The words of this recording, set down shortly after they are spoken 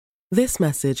This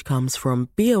message comes from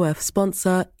BOF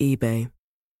sponsor eBay.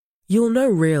 You'll know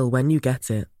real when you get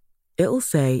it. It'll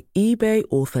say eBay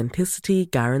Authenticity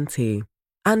Guarantee.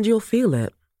 And you'll feel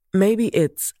it. Maybe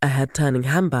it's a head-turning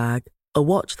handbag, a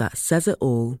watch that says it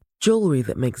all, jewelry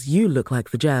that makes you look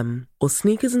like the gem, or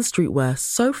sneakers and streetwear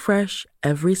so fresh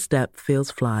every step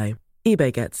feels fly.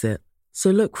 eBay gets it. So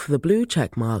look for the blue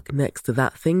check mark next to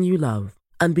that thing you love.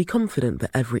 And be confident that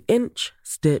every inch,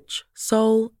 stitch,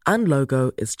 sole, and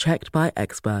logo is checked by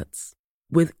experts.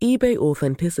 With eBay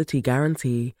Authenticity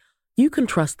Guarantee, you can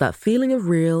trust that feeling of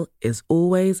real is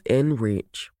always in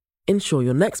reach. Ensure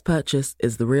your next purchase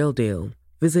is the real deal.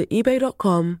 Visit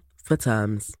eBay.com for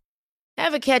terms.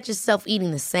 Ever catch yourself eating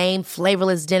the same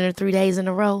flavorless dinner 3 days in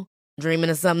a row?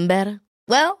 Dreaming of something better?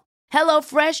 Well,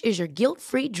 HelloFresh is your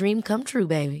guilt-free dream come true,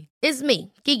 baby. It's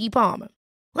me, Keke Palmer.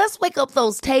 Let's wake up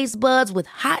those taste buds with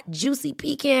hot, juicy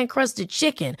pecan-crusted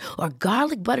chicken or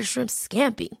garlic butter shrimp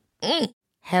scampi.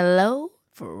 Hello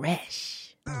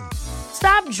Fresh.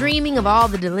 Stop dreaming of all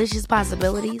the delicious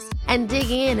possibilities and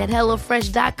dig in at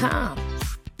HelloFresh.com.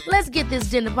 Let's get this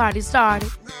dinner party started.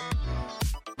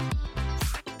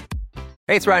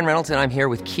 Hey, it's Ryan Reynolds, and I'm here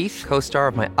with Keith, co-star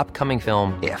of my upcoming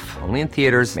film, If, only in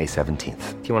theaters May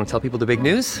 17th. Do you want to tell people the big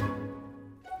news?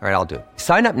 All right, I'll do it.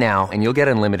 Sign up now and you'll get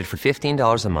unlimited for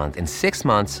 $15 a month and 6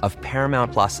 months of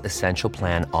Paramount Plus Essential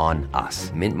Plan on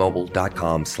us.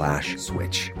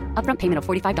 MintMobile.com/switch. Upfront payment of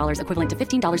 $45 equivalent to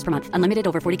 $15 per month. Unlimited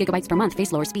over 40 gigabytes per month.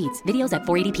 Face lower speeds. Videos at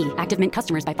 480p. Active Mint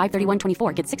customers by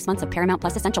 531.24 get 6 months of Paramount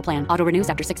Plus Essential Plan. Auto renews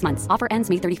after 6 months. Offer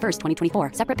ends May 31st,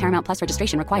 2024. Separate Paramount Plus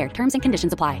registration required. Terms and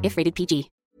conditions apply if rated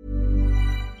PG.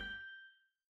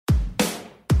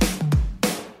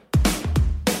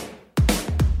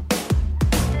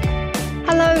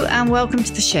 Hello and welcome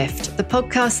to The Shift, the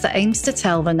podcast that aims to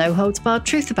tell the no-holds-barred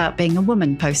truth about being a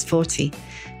woman post-40.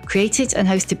 Created and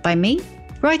hosted by me,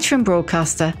 writer and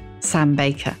broadcaster Sam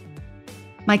Baker.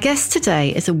 My guest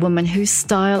today is a woman whose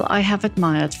style I have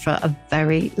admired for a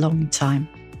very long time.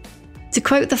 To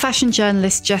quote the fashion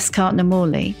journalist Jess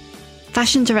Cartner-Morley,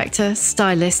 fashion director,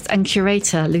 stylist and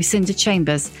curator Lucinda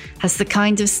Chambers has the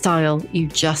kind of style you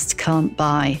just can't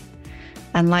buy.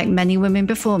 And like many women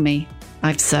before me,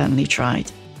 I've certainly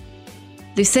tried.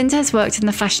 Lucinda has worked in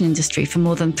the fashion industry for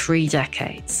more than 3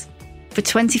 decades. For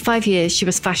 25 years, she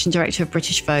was fashion director of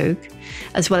British Vogue,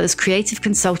 as well as creative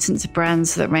consultant to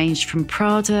brands that ranged from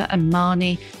Prada and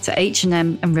Marni to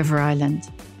H&M and River Island.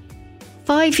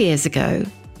 5 years ago,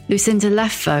 Lucinda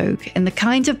left Vogue in the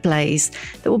kind of blaze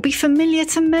that will be familiar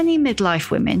to many midlife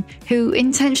women who,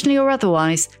 intentionally or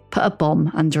otherwise, put a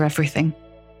bomb under everything.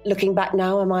 Looking back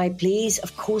now, am I pleased?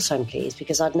 Of course I'm pleased,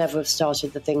 because I'd never have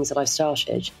started the things that I've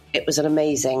started. It was an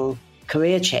amazing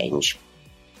career change.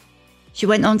 She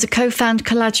went on to co-found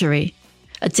Collagery,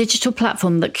 a digital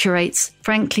platform that curates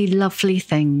frankly lovely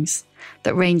things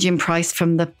that range in price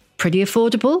from the pretty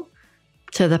affordable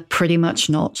to the pretty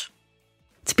much not.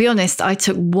 To be honest, I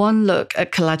took one look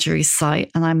at Collagery's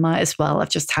site and I might as well have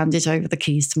just handed over the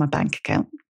keys to my bank account.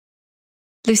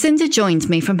 Lucinda joined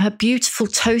me from her beautiful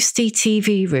toasty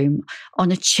TV room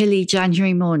on a chilly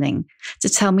January morning to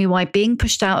tell me why being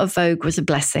pushed out of Vogue was a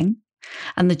blessing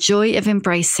and the joy of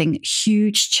embracing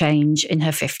huge change in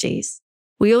her 50s.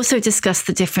 We also discussed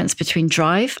the difference between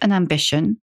drive and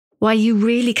ambition, why you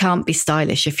really can't be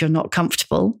stylish if you're not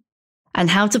comfortable, and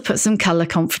how to put some colour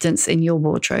confidence in your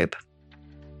wardrobe.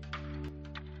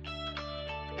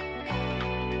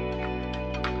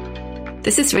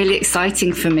 This is really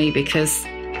exciting for me because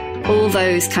all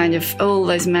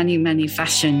those many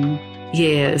fashion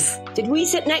years. Did we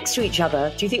sit next to each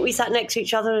other? Do you think we sat next to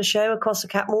each other on a show across a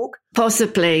catwalk?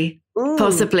 Possibly,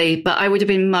 but I would have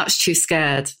been much too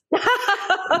scared.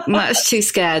 Much too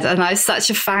scared. And I was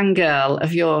such a fangirl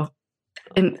of your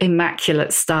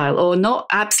immaculate style, or not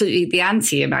absolutely the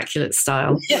anti-immaculate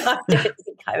style. Yeah, I don't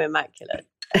think I'm immaculate.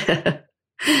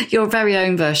 Your very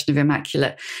own version of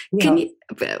immaculate. Yeah. Can you,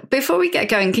 before we get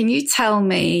going, can you tell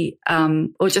me,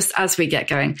 or just as we get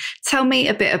going, tell me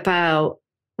a bit about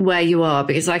where you are,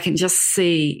 because I can just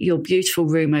see your beautiful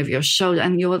room over your shoulder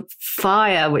and your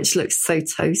fire, which looks so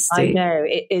toasty. I know,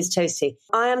 it is toasty.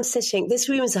 I am sitting, this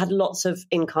room has had lots of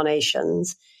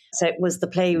incarnations. So it was the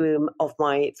playroom of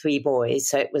my 3 boys.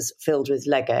 So it was filled with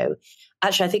Lego.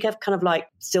 Actually, I think I've kind of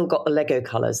still got the Lego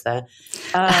colours there.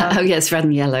 Oh yes, red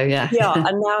and yellow, yeah. Yeah,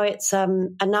 and now it's our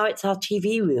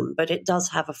TV room, but it does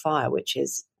have a fire, which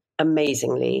is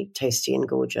amazingly toasty and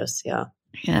gorgeous. Yeah.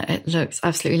 Yeah, it looks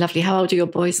absolutely lovely. How old are your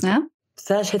boys now?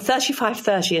 35,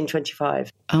 30 and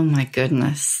 25. Oh my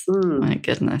goodness. My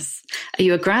goodness. Are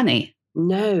you a granny?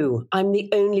 No, I'm the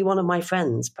only one of my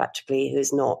friends practically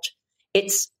who's not.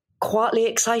 It's quietly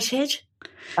excited.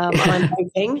 And I'm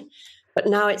hoping. But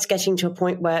now it's getting to a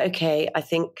point where, okay, I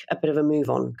think a bit of a move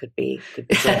on could be good.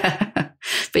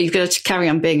 But you've got to carry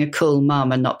on being a cool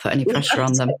mum and not put any pressure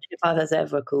on them. If I was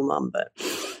ever a cool mum, but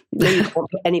no, you can't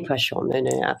put any pressure on.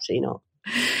 No, absolutely not.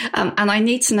 And I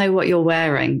need to know what you're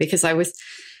wearing, because I was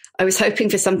hoping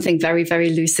for something very,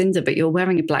 very Lucinda, but you're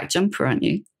wearing a black jumper, aren't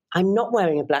you? I'm not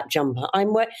wearing a black jumper.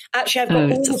 Actually, I've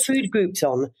got all the food groups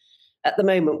on at the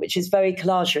moment, which is very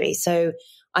collagery. So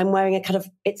I'm wearing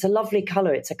it's a lovely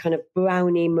colour. It's a kind of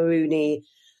browny, maroony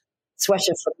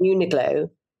sweater from Uniqlo.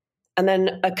 And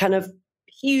then a kind of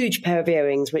huge pair of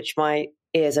earrings, which my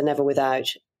ears are never without,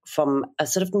 from a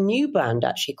sort of new brand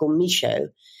actually called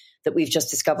Michaud that we've just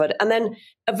discovered. And then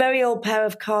a very old pair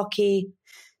of khaki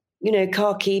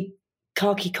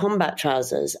combat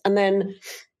trousers. And then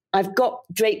I've got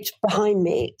draped behind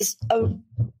me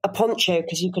a poncho,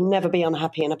 because you can never be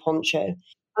unhappy in a poncho.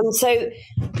 And so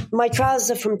my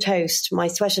trousers are from Toast, my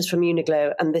sweater's from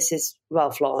Uniqlo, and this is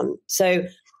Ralph Lauren. So,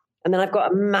 and then I've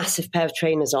got a massive pair of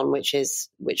trainers on, which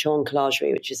are on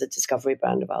Collagerie, which is a Discovery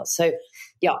brand of ours. So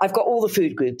yeah, I've got all the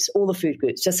food groups,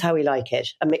 just how we like it,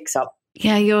 a mix up.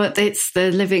 Yeah, it's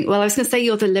the living, well, I was going to say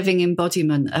you're the living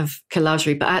embodiment of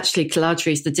Collagerie, but actually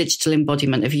Collagerie is the digital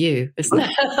embodiment of you, isn't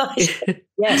it?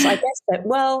 Yes, I guess that.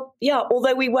 Well, yeah,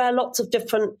 although we wear lots of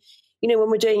different, when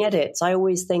we're doing edits, I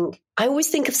always think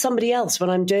of somebody else when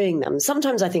I'm doing them.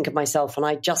 Sometimes I think of myself and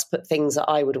I just put things that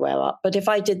I would wear up. But if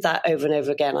I did that over and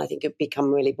over again, I think it'd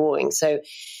become really boring. So,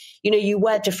 you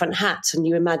wear different hats and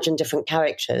you imagine different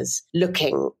characters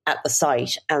looking at the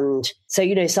site. And so,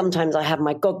 sometimes I have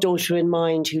my goddaughter in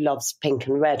mind who loves pink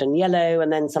and red and yellow.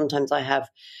 And then sometimes I have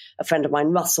a friend of mine,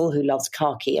 Russell, who loves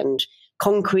khaki and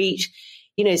concrete.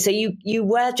 So you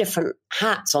wear different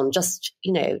hats on just,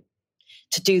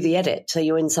 to do the edit. So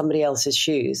you're in somebody else's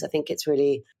shoes. I think it's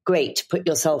really great to put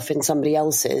yourself in somebody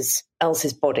else's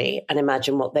body and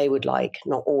imagine what they would like,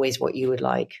 not always what you would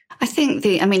like. I think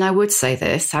I would say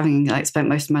this, having spent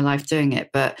most of my life doing it,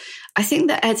 but I think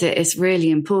the edit is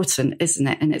really important, isn't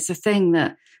it? And it's a thing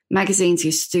that magazines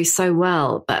used to do so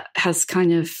well, but has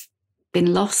kind of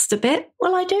been lost a bit.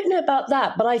 Well, I don't know about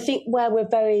that, but I think where we're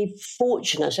very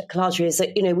fortunate at Collagerie is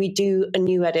that, we do a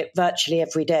new edit virtually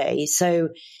every day. So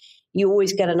you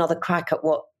always get another crack at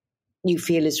what you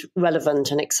feel is relevant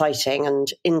and exciting and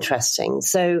interesting.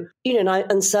 So,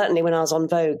 and certainly when I was on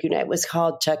Vogue, it was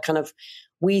hard to kind of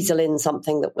weasel in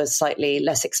something that was slightly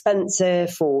less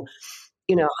expensive or,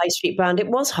 a high street brand. It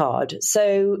was hard.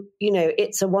 So,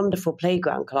 it's a wonderful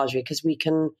playground, Collagerie, because we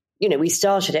can, we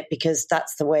started it because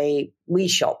that's the way we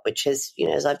shop, which is,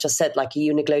 as I've just said, like a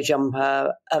Uniqlo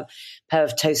jumper, a pair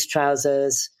of Toast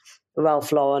trousers,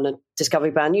 Ralph Lauren, a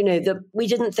Discovery brand, we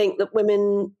didn't think that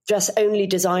women dress only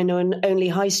designer and only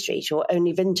high street or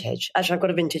only vintage. Actually, I've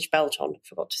got a vintage belt on. I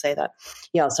forgot to say that.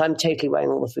 Yeah, so I'm totally wearing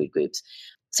all the food groups.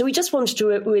 So we just wanted to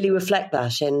really reflect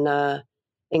that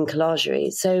in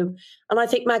Collagerie. So, and I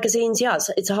think magazines,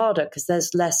 it's harder because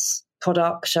there's less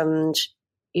product and,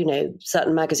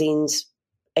 certain magazines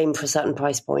aim for a certain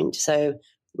price point. So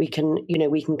we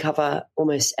can cover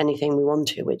almost anything we want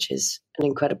to, which is an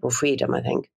incredible freedom, I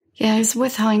think. Yeah, it's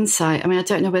with hindsight. I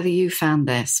don't know whether you found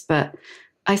this, but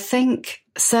I think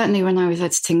certainly when I was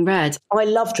editing Red. Oh, I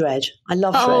loved Red.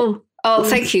 Red. Oh,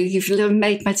 thank you. You've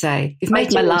made my day. You've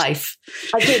made my life.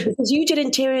 I did, because you did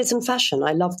interiors and fashion.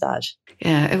 I love that.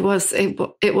 Yeah, it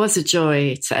was a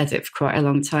joy to edit for quite a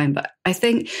long time. But I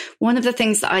think one of the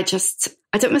things that I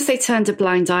don't want to say turned a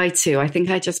blind eye to, I think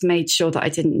I just made sure that I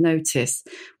didn't notice,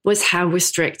 was how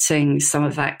restricting some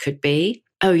of that could be.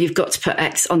 Oh, you've got to put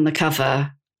X on the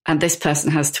cover and this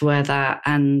person has to wear that.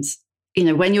 And,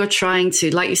 when you're trying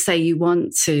to, like you say, you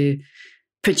want to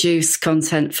produce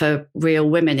content for real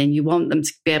women and you want them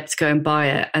to be able to go and buy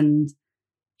it. And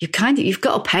you've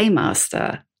got a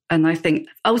paymaster. And I think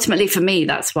ultimately for me,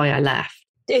 that's why I left.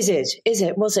 Was it?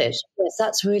 Yes,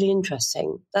 that's really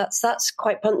interesting. That's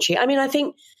quite punchy. I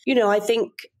think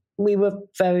we were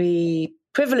very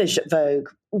privileged at Vogue.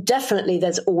 Definitely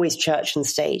there's always church and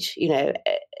state,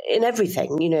 in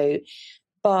everything,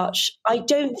 but I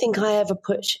don't think I ever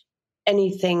put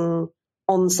anything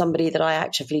on somebody that I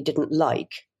actively didn't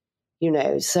like,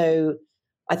 so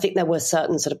I think there were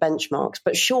certain sort of benchmarks,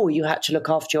 but sure, you had to look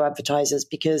after your advertisers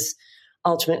because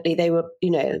ultimately they were,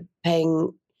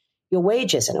 paying your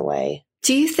wages in a way.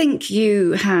 Do you think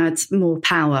you had more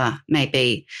power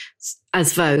maybe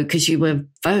as Vogue because you were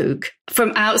Vogue?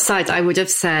 From outside, I would have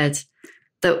said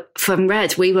that from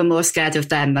Red, we were more scared of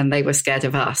them than they were scared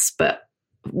of us. But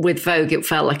with Vogue, it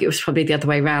felt like it was probably the other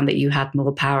way around, that you had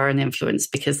more power and influence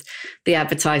because the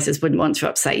advertisers wouldn't want to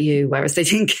upset you, whereas they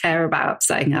didn't care about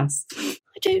upsetting us.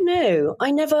 I don't know.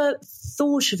 I never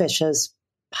thought of it as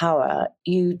power.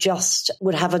 You just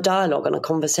would have a dialogue and a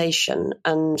conversation.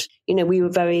 And, you know, we were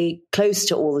very close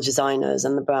to all the designers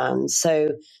and the brands.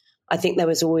 So I think there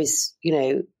was always, you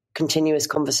know, continuous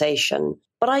conversation.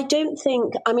 But I don't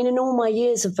think, I mean, in all my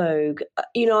years of Vogue,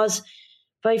 you know, I was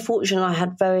very fortunate. I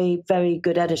had very, very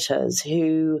good editors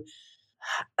who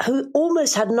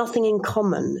almost had nothing in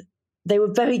common. They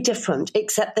were very different,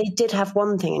 except they did have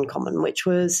one thing in common, which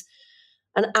was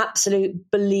an absolute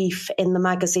belief in the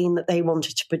magazine that they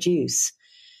wanted to produce.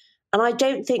 And I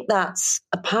don't think that's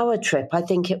a power trip. I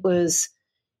think it was,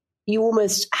 you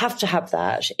almost have to have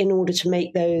that in order to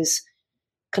make those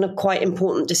kind of quite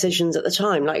important decisions at the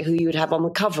time, like who you would have on the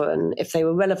cover and if they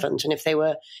were relevant and if they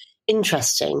were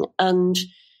interesting. And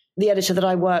the editor that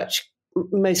I worked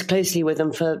most closely with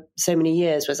them for so many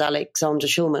years was Alexandra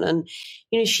Schulman. And,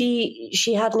 you know,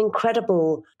 she had an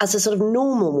incredible, as a sort of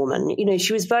normal woman, you know,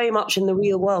 she was very much in the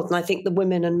real world. And I think the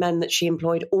women and men that she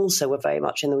employed also were very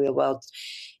much in the real world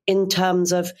in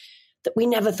terms of that we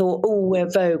never thought, oh, we're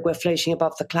Vogue, we're floating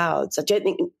above the clouds. I don't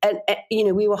think, you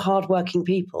know, we were hardworking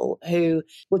people who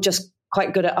were just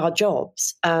quite good at our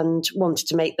jobs and wanted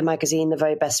to make the magazine the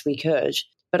very best we could.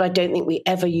 But I don't think we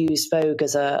ever used Vogue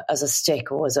as a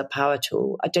stick or as a power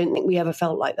tool. I don't think we ever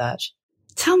felt like that.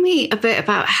 Tell me a bit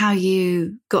about how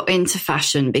you got into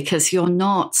fashion, because you're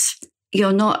not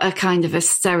a kind of a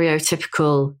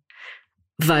stereotypical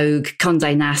Vogue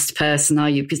Condé Nast person, are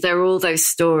you? Because there are all those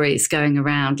stories going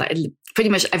around. Like pretty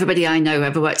much everybody I know who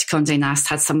ever worked at Condé Nast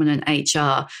had someone in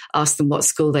HR ask them what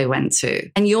school they went to.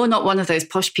 And you're not one of those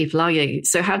posh people, are you?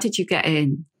 So how did you get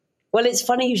in? Well, it's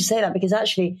funny you should say that, because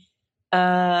actually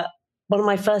one of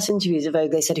my first interviews at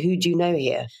Vogue, they said, who do you know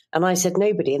here? And I said,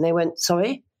 nobody. And they went,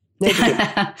 sorry? Nobody.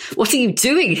 What are you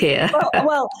doing here?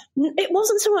 well, it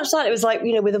wasn't so much that. It was like,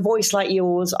 you know, with a voice like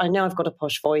yours, I know I've got a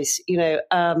posh voice, you know,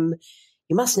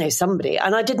 you must know somebody.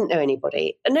 And I didn't know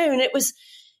anybody. No, and it was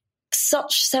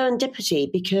such serendipity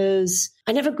because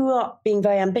I never grew up being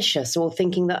very ambitious or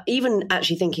thinking that, even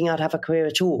actually thinking I'd have a career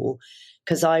at all,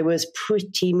 because I was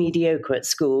pretty mediocre at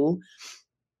school.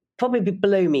 Probably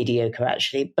below mediocre,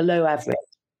 actually, below average.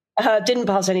 Didn't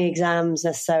pass any exams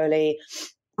necessarily.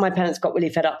 My parents got really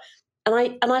fed up. And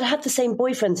I'd had the same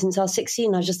boyfriend since I was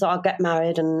 16. I just thought I'd get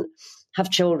married and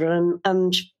have children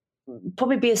and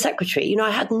probably be a secretary. You know, I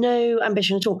had no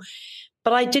ambition at all.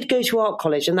 But I did go to art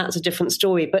college, and that's a different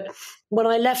story. But when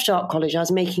I left art college, I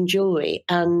was making jewellery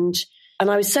and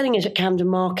I was selling it at Camden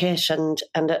Market and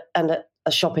at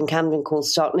a shop in Camden called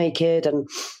Stark Naked.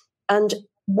 And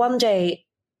one day,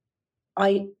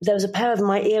 there was a pair of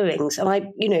my earrings, and I,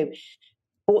 you know,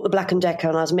 bought the Black & Decker,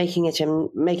 and I was making them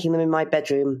in my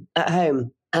bedroom at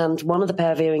home. And one of the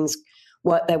pair of earrings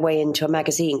worked their way into a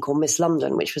magazine called Miss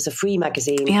London, which was a free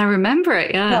magazine. Yeah, I remember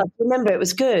it. Yeah, I remember it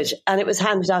was good, and it was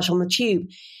handed out on the tube.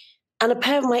 And a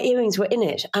pair of my earrings were in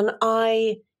it, and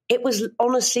it was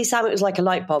honestly, Sam, it was like a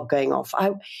light bulb going off.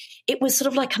 It was sort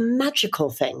of like a magical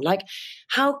thing. Like,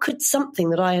 how could something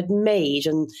that I had made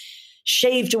and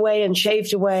shaved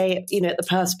away, you know, at the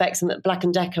Perspex and at Black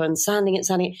 & Decker and sanding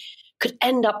it, could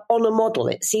end up on a model?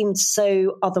 It seemed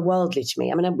so otherworldly to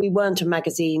me. I mean, we weren't a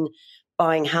magazine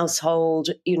buying household,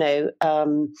 you know,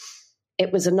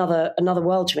 it was another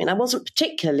world to me. And I wasn't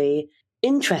particularly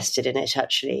interested in it,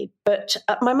 actually. But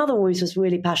my mother always was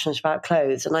really passionate about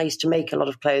clothes, and I used to make a lot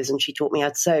of clothes, and she taught me how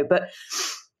to sew.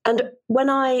 And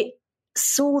when I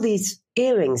saw these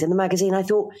earrings in the magazine, I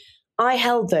thought, I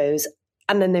held those,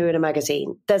 and then they were in a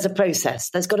magazine. There's a process.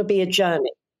 There's got to be a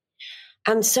journey.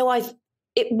 And so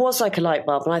it was like a light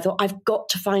bulb. And I thought, I've got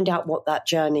to find out what that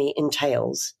journey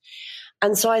entails.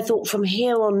 And so I thought, from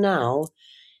here on now,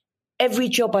 every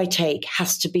job I take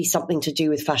has to be something to do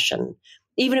with fashion.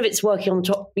 Even if it's working on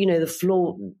top, you know, the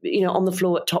floor, you know, on the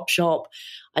floor at Topshop.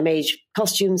 I made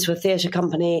costumes for a theatre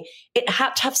company. It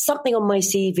had to have something on my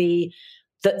CV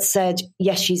that said,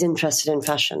 yes, she's interested in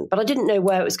fashion. But I didn't know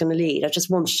where it was going to lead. I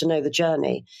just wanted to know the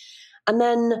journey. And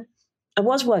then I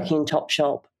was working in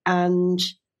Topshop, and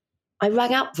I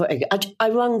rang up Vogue. I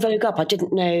rang Vogue up. I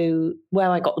didn't know where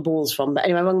I got the balls from. But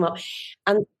anyway, I rang them up.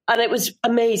 And it was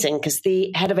amazing because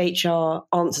the head of HR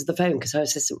answered the phone because her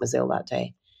assistant was ill that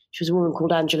day. She was a woman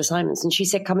called Angela Simons. And she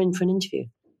said, come in for an interview.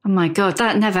 Oh, my God.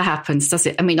 That never happens, does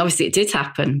it? I mean, obviously it did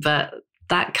happen, but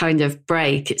that kind of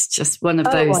break, it's just one of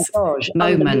those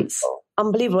moments.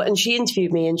 Unbelievable. And she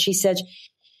interviewed me and she said,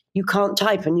 you can't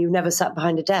type and you've never sat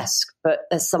behind a desk, but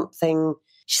there's something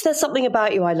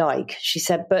about you I like. She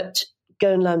said, but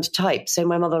go and learn to type. So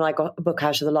my mother and I got a book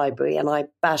out of the library and I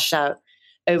bashed out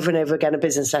over and over again a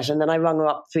business letter. And then I rang her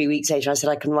up 3 weeks later. I said,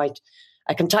 I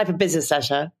can type a business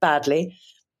letter badly,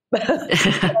 but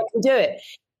I can do it.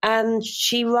 And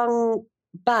she rung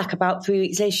back about 3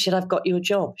 weeks later, she said, I've got you a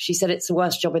job. She said, it's the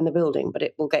worst job in the building, but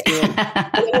it will get you in.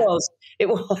 It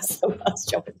was the worst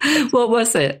job in the building. What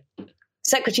was it?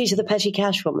 Secretary to the petty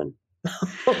cash woman.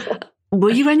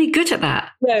 Were you any good at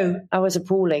that? No, I was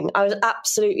appalling. I was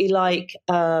absolutely like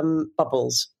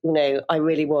Bubbles. I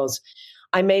really was.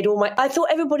 I thought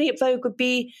everybody at Vogue would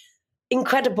be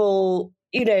incredible,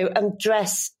 and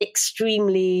dress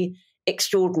extremely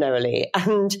extraordinarily.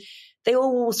 And they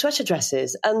all wore sweater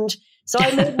dresses. And so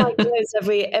I made my clothes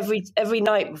every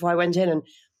night before I went in, and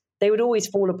they would always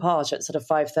fall apart at sort of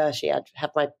 5:30. I'd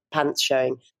have my pants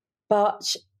showing.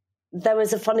 But there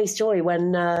was a funny story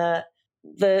when the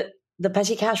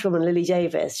petty cash woman, Lily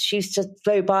Davis, she used to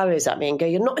throw biros at me and go,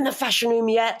 "You're not in the fashion room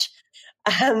yet."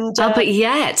 And but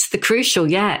yet, the crucial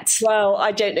yet. Well,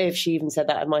 I don't know if she even said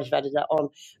that. I might have added that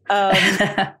on.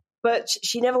 But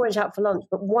she never went out for lunch.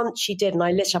 But once she did, and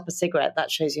I lit up a cigarette.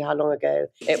 That shows you how long ago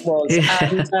it was. Yeah.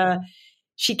 And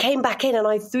she came back in, and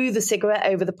I threw the cigarette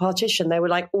over the partition. They were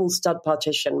like all stud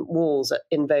partition walls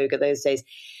in Vogue at those days.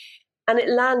 And it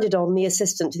landed on the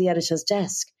assistant to the editor's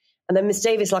desk. And then Miss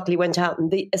Davis luckily went out, and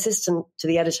the assistant to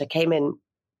the editor came in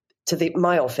to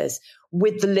my office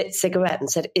with the lit cigarette and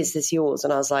said, "Is this yours?"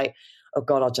 And I was like, "Oh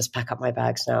God, I'll just pack up my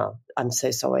bags now. I'm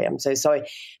so sorry. I'm so sorry."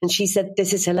 And she said,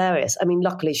 "This is hilarious." I mean,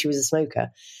 luckily she was a smoker.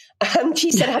 And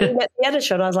she said, "Have you met the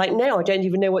editor?" And I was like, "No, I don't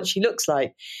even know what she looks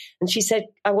like." And she said,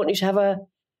 I want you to have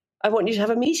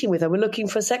a meeting with her. We're looking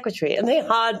for a secretary." And they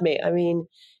hired me. I mean,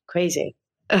 crazy.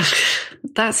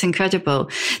 That's incredible.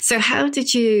 So how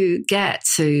did you get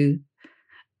to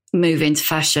move into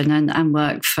fashion and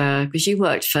work because you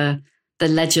worked for the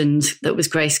legend that was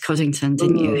Grace Coddington,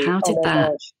 didn't you? How did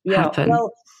that happen?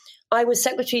 Well, I was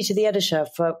secretary to the editor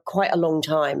for quite a long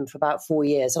time, for about 4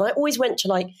 years. And I always went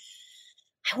to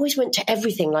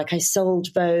everything. Like I sold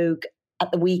Vogue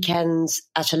at the weekends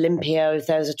at Olympia. If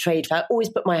there was a trade fair, I always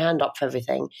put my hand up for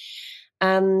everything.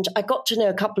 And I got to know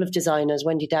a couple of designers,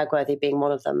 Wendy Dagworthy being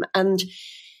one of them. And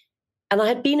I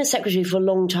had been a secretary for a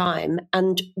long time,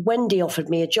 and Wendy offered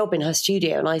me a job in her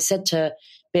studio. And I said to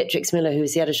Beatrix Miller, who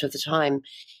was the editor at the time,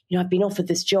 I've been offered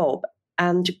this job.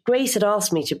 And Grace had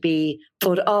asked me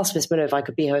asked Miss Miller if I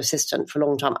could be her assistant for a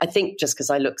long time. I think just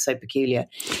because I look so peculiar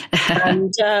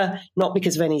and not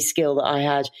because of any skill that I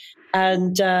had.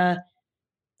 And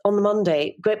on the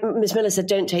Monday, Miss Miller said,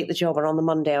 "Don't take the job." And on the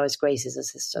Monday, I was Grace's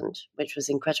assistant, which was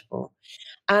incredible.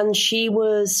 And she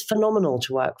was phenomenal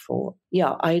to work for.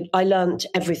 Yeah, I learned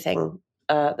everything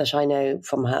that I know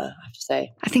from her, I have to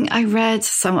say. I think I read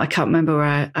I can't remember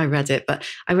where I read it, but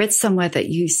I read somewhere that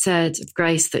you said of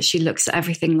Grace that she looks at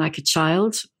everything like a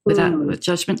child without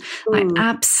judgment. I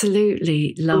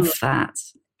absolutely love that.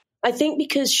 I think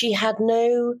because she had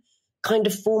no kind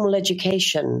of formal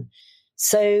education.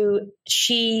 So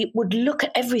she would look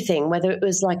at everything, whether it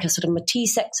was like a sort of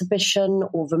Matisse exhibition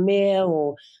or Vermeer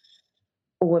or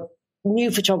a new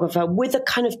photographer, with a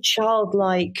kind of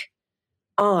childlike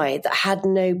eye that had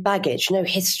no baggage, no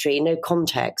history, no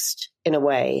context in a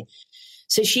way.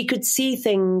 So she could see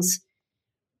things,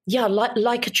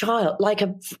 like a child,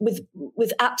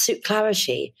 with absolute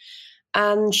clarity.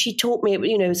 And she taught me,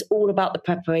 it was all about the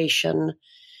preparation.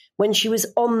 When she was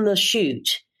on the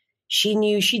shoot,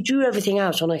 she drew everything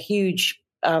out on a huge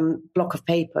block of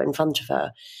paper in front of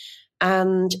her.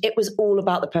 And it was all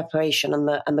about the preparation and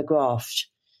the graft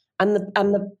and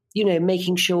the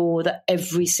making sure that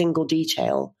every single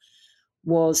detail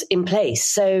was in place.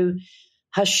 So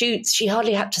her shoots, she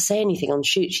hardly had to say anything on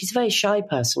shoots. She's a very shy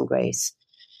person, Grace.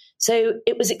 So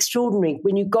it was extraordinary.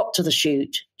 When you got to the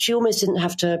shoot, she almost didn't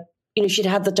have to, she'd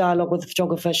had the dialogue with the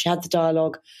photographer. She had the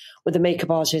dialogue with the makeup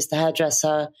artist, the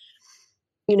hairdresser.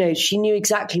 She knew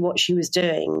exactly what she was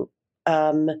doing.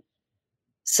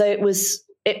 So it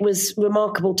was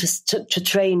remarkable to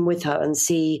train with her and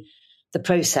see the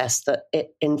process that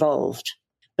it involved.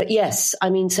 But yes,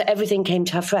 so everything came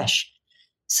to her fresh.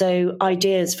 So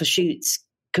ideas for shoots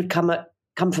could come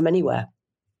from anywhere,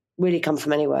 really come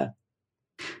from anywhere.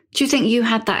 Do you think you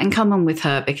had that in common with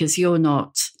her because you're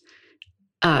not,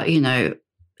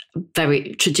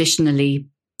 very traditionally,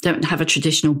 don't have a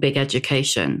traditional big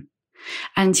education?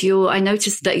 And I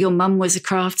noticed that your mum was a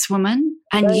craftswoman,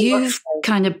 and Very you've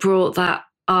kind of brought that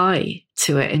eye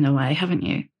to it in a way, haven't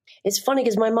you? It's funny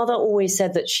because my mother always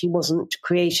said that she wasn't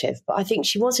creative, but I think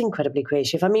she was incredibly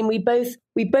creative. I mean, we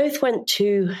both went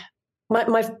to,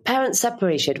 my parents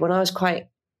separated when I was I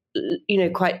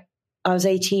was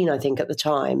 18, I think, at the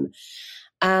time.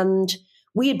 And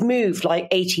we had moved like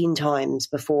 18 times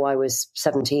before I was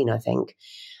 17, I think.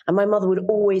 And my mother would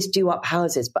always do up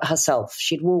houses, but herself.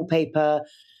 She'd wallpaper,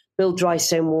 build dry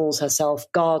stone walls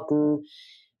herself, garden.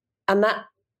 And that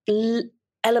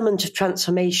element of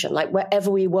transformation. Like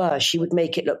wherever we were, she would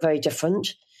make it look very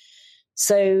different.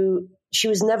 So she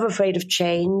was never afraid of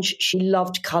change. She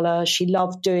loved colour. She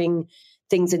loved doing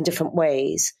things in different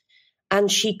ways. And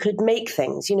she could make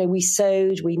things. You know, we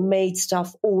sewed, we made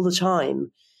stuff all the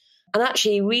time. And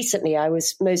actually, recently, I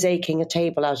was mosaicing a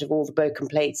table out of all the broken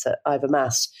plates that I've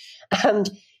amassed. And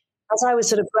as I was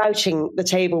sort of grouching the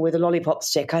table with a lollipop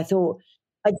stick, I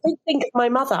did think of my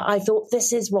mother. I thought,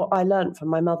 this is what I learned from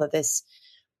my mother, this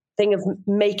thing of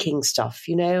making stuff,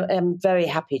 you know. I'm very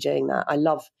happy doing that. I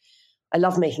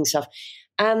love making stuff.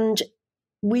 And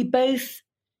we both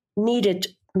needed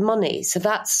money. So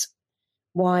that's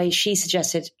why she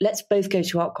suggested, let's both go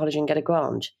to art college and get a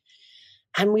grant.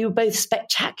 And we were both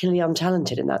spectacularly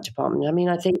untalented in that department. I mean,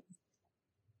 I think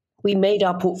we made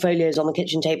our portfolios on the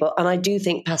kitchen table, and I do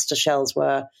think pasta shells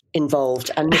were involved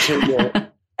and knitting wool.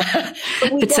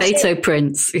 Potato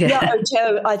prints. Yeah.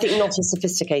 I think not as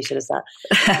sophisticated as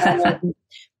that.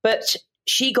 But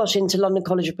she got into London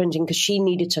College of Printing because she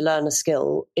needed to learn a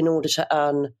skill in order to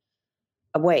earn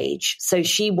a wage. So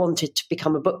she wanted to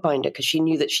become a bookbinder because she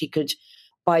knew that she could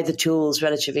buy the tools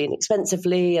relatively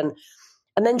inexpensively. And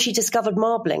then she discovered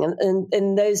marbling. And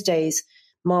in those days,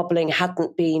 marbling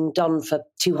hadn't been done for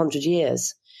 200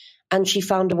 years. And she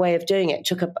found a way of doing it. It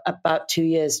took about 2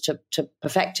 years to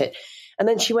perfect it. And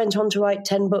then she went on to write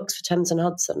 10 books for Thames and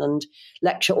Hudson and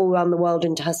lecture all around the world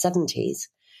into her 70s.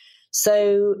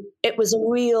 So it was a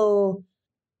real,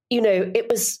 you know, it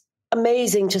was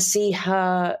amazing to see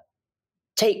her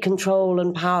take control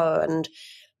and power and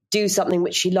do something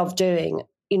which she loved doing,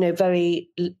 you know, very,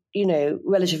 you know,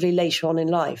 relatively later on in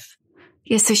life.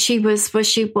 Yeah, so what was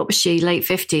she, late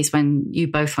 50s when you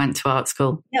both went to art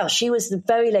school? Yeah, she was the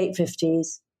very late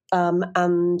 50s.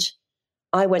 And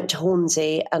I went to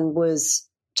Hornsey and was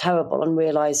terrible and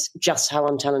realised just how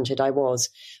untalented I was.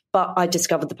 But I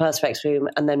discovered the Perspex room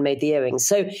and then made the earrings.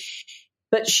 So,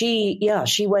 but she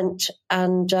went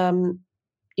and,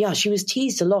 she was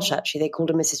teased a lot, actually. They called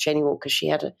her Mrs. Cheney Walker because she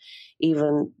had an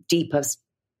even deeper,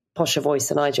 posher voice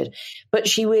than I did. But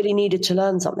she really needed to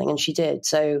learn something, and she did.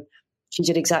 So she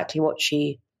did exactly what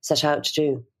she set out to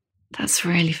do. That's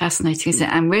really fascinating, isn't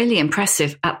it? And really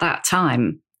impressive at that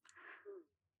time.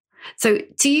 So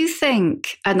do you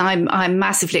think, and I'm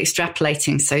massively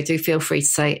extrapolating, so do feel free to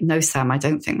say, no, Sam, I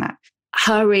don't think that.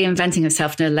 Her reinventing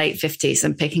herself in her late 50s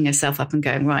and picking herself up and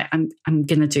going, right, I'm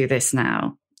going to do this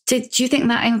now. Do you think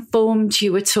that informed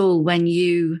you at all when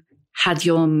you had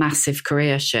your massive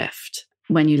career shift,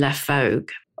 when you left Vogue?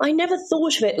 I never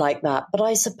thought of it like that, but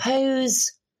I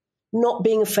suppose not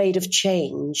being afraid of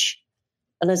change,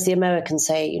 and as the Americans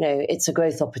say, you know, it's a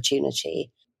growth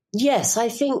opportunity. Yes, I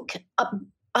think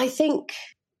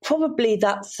probably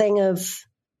that thing of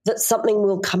that something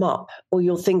will come up or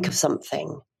you'll think of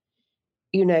something,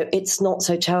 you know, it's not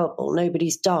so terrible.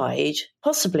 Nobody's died.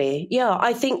 Possibly. Yeah.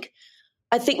 I think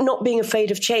not being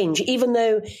afraid of change, even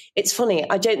though it's funny,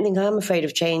 I don't think I am afraid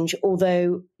of change,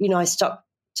 although, you know, I stuck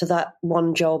to that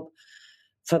one job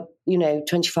for, you know,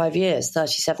 25 years,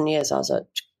 37 years I was at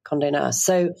Condé Nast.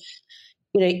 So,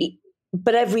 you know,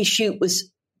 but every shoot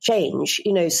was change,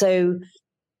 you know, so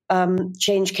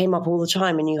change came up all the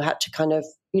time and you had to kind of,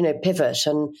 you know, pivot.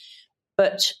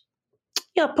 But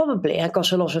yeah, probably I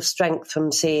got a lot of strength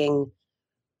from seeing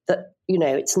that, you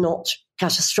know, it's not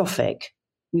catastrophic.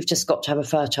 You've just got to have a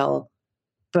fertile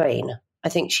brain. I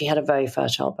think she had a very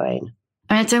fertile brain.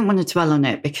 I don't want to dwell on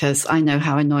it because I know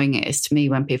how annoying it is to me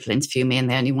when people interview me and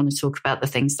they only want to talk about the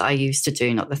things that I used to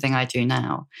do, not the thing I do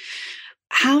now.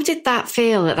 How did that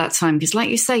feel at that time? Because like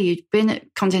you say, you'd been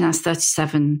at Condé Nast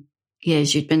 37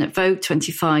 years, you'd been at Vogue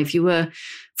 25. You were,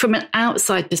 from an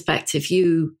outside perspective,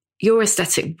 your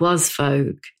aesthetic was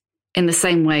Vogue in the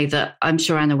same way that I'm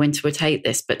sure Anna Wintour would hate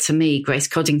this, but to me, Grace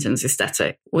Coddington's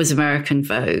aesthetic was American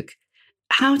Vogue.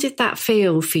 How did that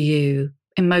feel for you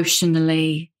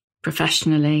emotionally,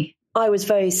 professionally? I was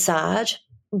very sad,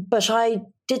 but I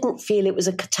didn't feel it was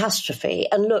a catastrophe.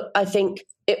 And look, I think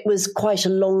it was quite a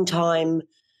long time,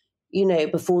 you know,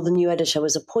 before the new editor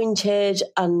was appointed.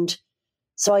 And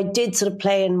so I did sort of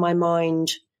play in my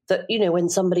mind that, you know, when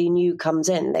somebody new comes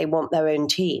in, they want their own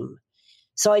team.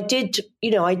 So I did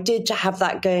have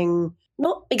that going,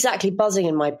 not exactly buzzing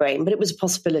in my brain, but it was a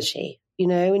possibility, you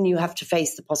know, and you have to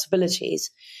face the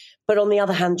possibilities. But on the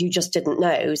other hand, you just didn't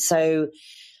know. So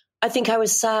I think I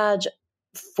was sad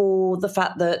for the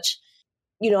fact that,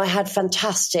 you know, I had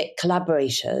fantastic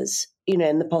collaborators, you know,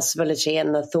 and the possibility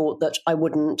and the thought that I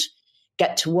wouldn't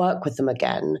get to work with them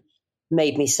again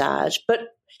made me sad. But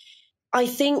I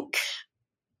think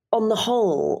on the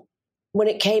whole, when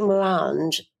it came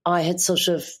around, I had sort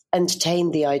of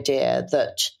entertained the idea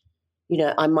that,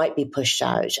 I might be pushed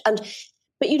out.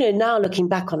 But now looking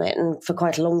back on it, and for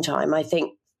quite a long time, I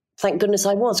think, thank goodness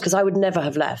I was, because I would never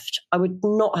have left. I would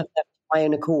not have left of my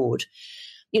own accord.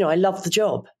 I love the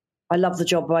job. I love the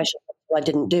job. I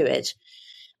didn't do it.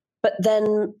 But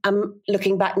then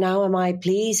looking back now, am I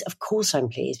pleased? Of course I'm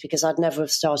pleased, because I'd never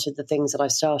have started the things that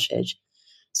I've started.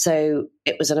 So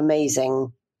it was an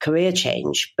amazing career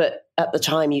change. But at the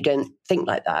time, you don't think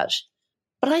like that.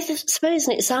 But I suppose,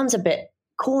 and it sounds a bit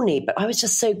corny, but I was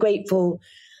just so grateful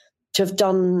to have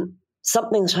done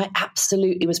something that I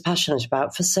absolutely was passionate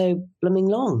about for so blooming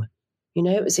long.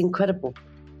 It was incredible.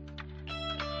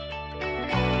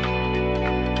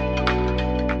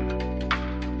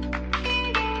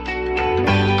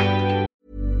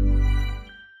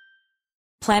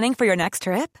 Planning for your next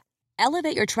trip?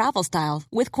 Elevate your travel style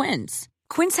with Quince.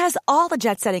 Quince has all the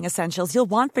jet-setting essentials you'll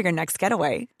want for your next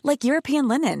getaway, like European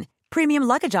linen, premium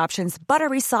luggage options,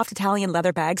 buttery soft Italian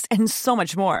leather bags, and so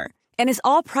much more. And is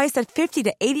all priced at 50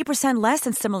 to 80% less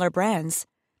than similar brands.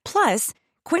 Plus,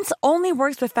 Quince only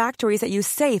works with factories that use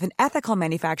safe and ethical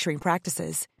manufacturing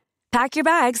practices. Pack your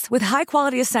bags with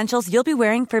high-quality essentials you'll be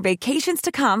wearing for vacations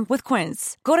to come with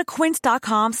Quince. Go to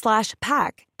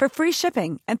quince.com/pack for free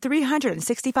shipping and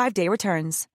 365-day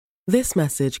returns. This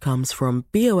message comes from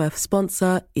BOF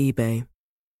sponsor eBay.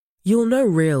 You'll know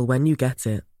real when you get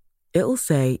it. It'll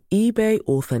say eBay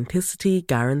Authenticity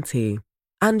Guarantee.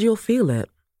 And you'll feel it.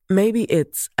 Maybe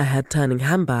it's a head-turning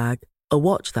handbag, a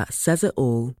watch that says it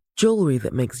all, jewelry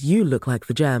that makes you look like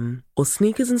the gem, or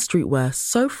sneakers and streetwear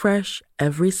so fresh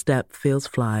every step feels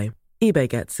fly. eBay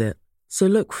gets it. So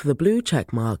look for the blue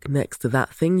check mark next to that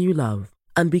thing you love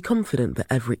and be confident that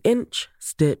every inch,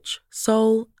 stitch,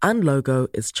 sole, and logo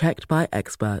is checked by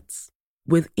experts.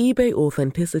 With eBay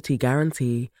Authenticity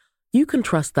Guarantee, you can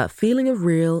trust that feeling of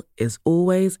real is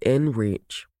always in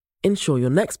reach. Ensure your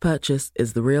next purchase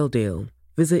is the real deal.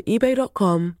 Visit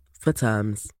eBay.com for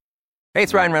terms. Hey,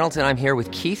 it's Ryan Reynolds, and I'm here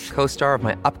with Keith, co-star of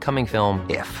my upcoming film,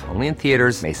 If, only in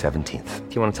theaters May 17th.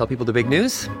 Do you want to tell people the big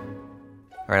news?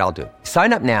 All right, I'll do it.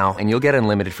 Sign up now and you'll get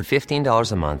unlimited for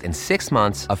 $15 a month and 6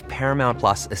 months of Paramount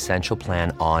Plus Essential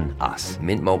Plan on us.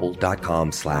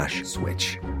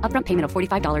 MintMobile.com/switch. Upfront payment of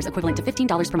 $45 equivalent to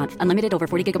 $15 per month. Unlimited over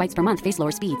 40 gigabytes per month. Face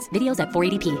lower speeds. Videos at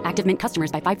 480p. Active Mint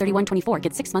customers by 531.24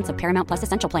 get 6 months of Paramount Plus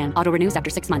Essential Plan. Auto renews after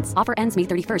 6 months. Offer ends May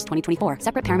 31st, 2024.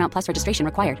 Separate Paramount Plus registration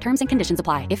required. Terms and conditions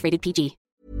apply if rated PG.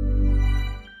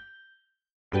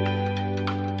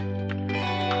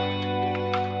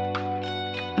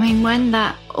 I mean, when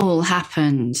that all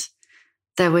happened,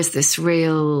 there was this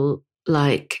real,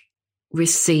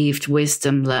 received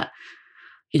wisdom that,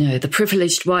 the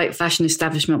privileged white fashion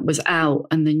establishment was out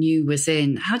and the new was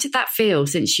in. How did that feel,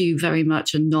 since you very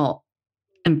much are not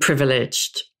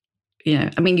privileged?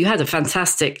 You had a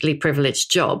fantastically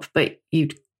privileged job, but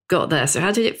you'd got there. So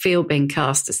how did it feel being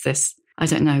cast as this,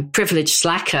 privileged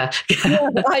slacker?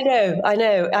 I know.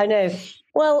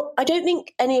 Well, I don't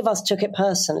think any of us took it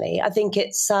personally. I think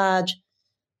it's sad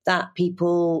that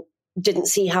people didn't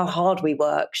see how hard we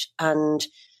worked and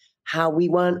how we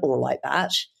weren't all like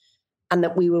that, and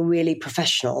that we were really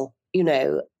professional,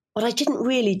 But I didn't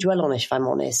really dwell on it, if I'm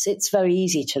honest. It's very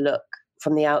easy to look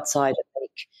from the outside and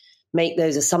make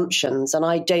those assumptions, and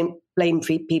I don't blame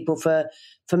people for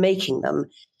making them.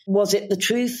 Was it the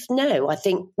truth? No, I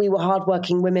think we were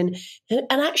hardworking women. And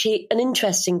actually, an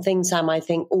interesting thing, Sam, I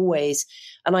think always,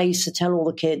 and I used to tell all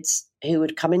the kids who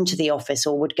would come into the office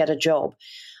or would get a job,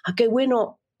 I go, we're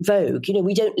not Vogue.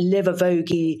 We don't live a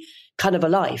Vogue-y kind of a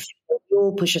life. We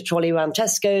all push a trolley around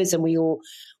Tesco's and we all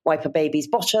wipe a baby's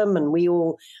bottom, and we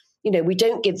all, we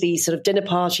don't give these sort of dinner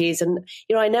parties. And,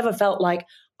 I never felt like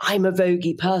I'm a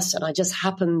Vogue-y person. I just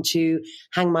happened to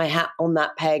hang my hat on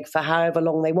that peg for however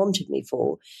long they wanted me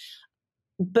for.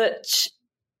 But,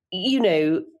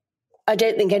 I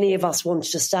don't think any of us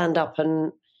wanted to stand up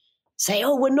and say,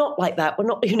 oh, we're not like that. We're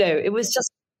not, it was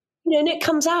just, and it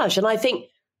comes out. And I think,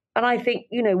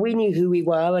 we knew who we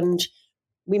were, and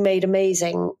we made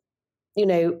amazing,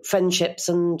 friendships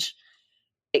and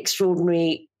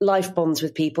extraordinary life bonds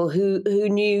with people who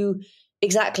knew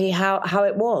exactly how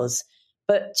it was.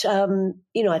 But,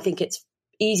 I think it's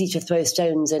easy to throw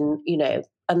stones and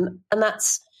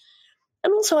that's,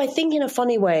 and also I think in a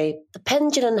funny way, the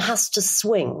pendulum has to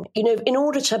swing, in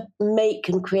order to make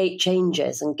and create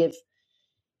changes and give,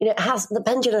 the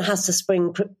pendulum has to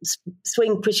swing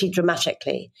pretty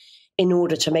dramatically in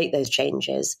order to make those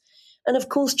changes. And of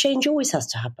course, change always has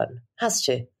to happen,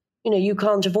 you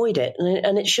can't avoid it,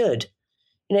 and it should,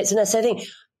 it's a necessary thing.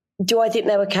 Do I think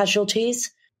there were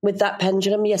casualties with that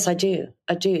pendulum? Yes, I do.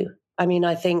 I mean,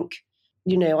 I think,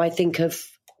 I think of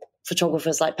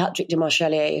photographers like Patrick de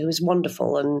Marchelier, who was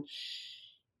wonderful, and,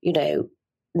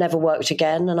 never worked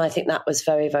again. And I think that was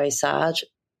very, very sad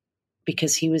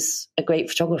because he was a great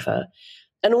photographer.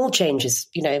 And all changes,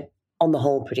 on the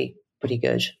whole, pretty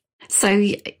good. So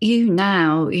you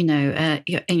now,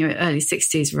 you're in your early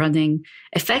 60s running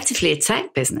effectively a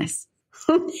tech business.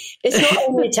 It's not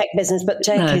only a tech business, but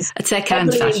tech is a tech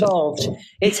heavily and fashion. involved.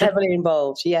 It's heavily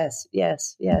involved. Yes. I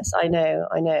know.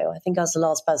 I think I was the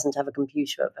last person to have a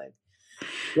computer at Vogue.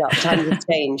 Yeah, times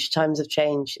have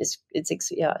changed. It's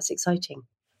exciting.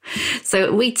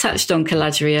 So we touched on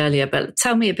collagery earlier, but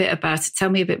tell me a bit about it. Tell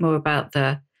me a bit more about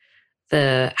the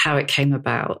how it came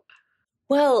about.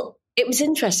 Well, it was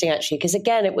interesting actually, because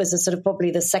again, it was a sort of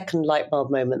probably the second light bulb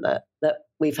moment that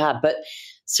we've had. But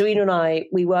Serena and I,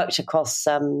 we worked across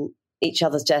each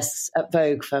other's desks at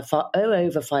Vogue for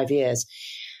over 5 years.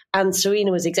 And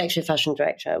Serena was executive fashion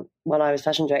director while I was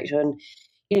fashion director. And,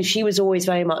 she was always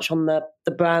very much on the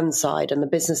brand side and the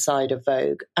business side of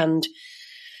Vogue. And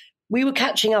we were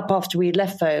catching up after we'd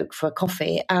left Vogue for a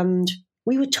coffee. And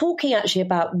we were talking actually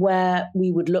about where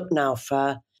we would look now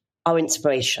for our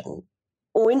inspiration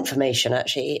or information,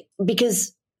 actually,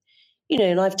 because,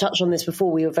 and I've touched on this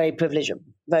before, we were very privileged.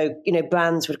 Vogue,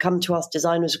 brands would come to us,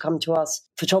 designers would come to us,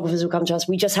 photographers would come to us.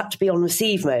 We just had to be on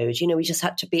receive mode. We just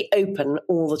had to be open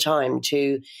all the time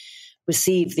to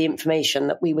receive the information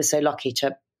that we were so lucky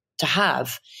to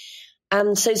have.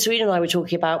 And so Serena and I were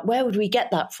talking about where would we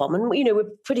get that from? And, we're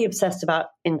pretty obsessed about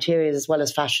interiors as well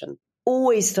as fashion.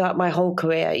 Always throughout my whole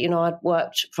career, I'd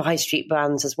worked for high street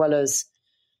brands as well as,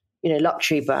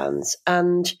 luxury brands.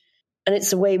 And it's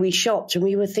the way we shopped. And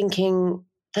we were thinking,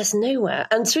 there's nowhere.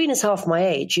 And Serena's half my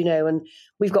age, and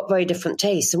we've got very different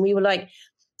tastes. And we were like,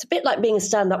 it's a bit like being a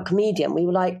stand-up comedian. We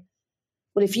were like,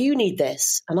 well, if you need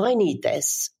this and I need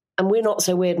this, and we're not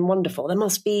so weird and wonderful, there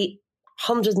must be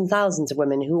hundreds and thousands of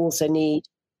women who also need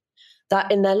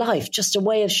that in their life. Just a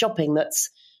way of shopping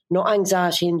that's not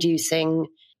anxiety-inducing,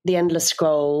 the endless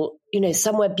scroll,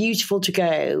 somewhere beautiful to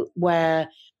go where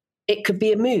it could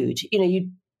be a mood.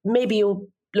 Maybe you're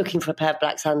looking for a pair of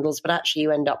black sandals, but actually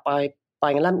you end up by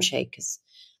buying a lampshade because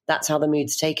that's how the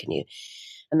mood's taken you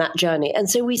and that journey. And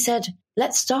so we said,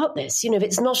 let's start this, if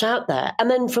it's not out there. And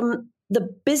then from the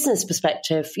business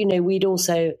perspective, we'd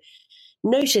also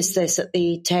noticed this at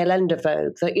the tail end of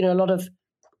Vogue, that, a lot of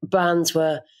brands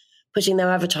were putting their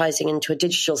advertising into a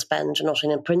digital spend and not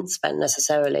in a print spend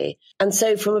necessarily. And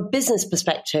so from a business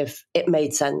perspective, it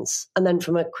made sense. And then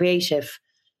from a creative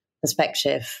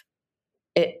perspective,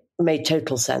 it made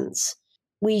total sense.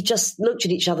 We just looked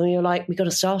at each other and we were like, we got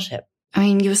to start it. I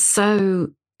mean, you're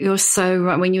so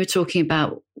right. When you were talking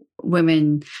about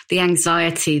women, the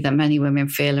anxiety that many women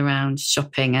feel around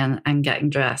shopping and getting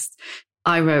dressed.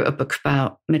 I wrote a book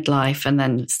about midlife and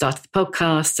then started the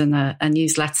podcast and a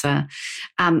newsletter.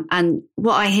 And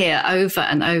what I hear over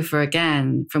and over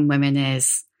again from women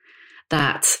is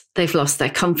that they've lost their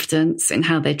confidence in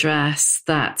how they dress,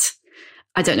 that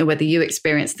I don't know whether you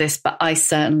experienced this, but I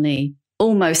certainly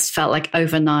almost felt like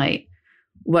overnight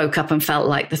woke up and felt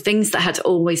like the things that had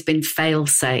always been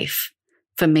fail-safe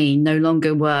for me no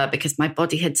longer were, because my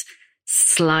body had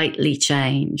slightly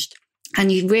changed. And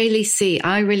I really see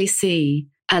a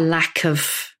loss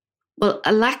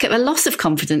of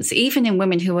confidence, even in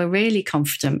women who were really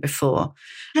confident before.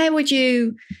 How would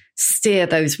you steer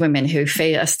those women who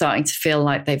are starting to feel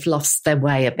like they've lost their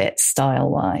way a bit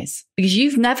style-wise? Because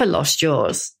you've never lost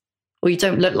yours, or you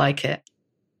don't look like it.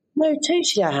 No,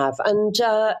 totally I have. And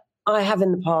I have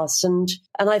in the past. And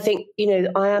I think,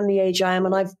 I am the age I am,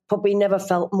 and I've probably never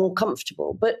felt more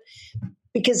comfortable. But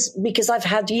because I've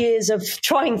had years of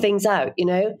trying things out,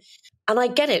 and I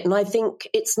get it. And I think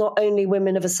it's not only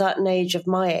women of a certain age, of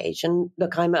my age. And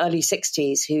look, I'm early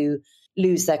 60s who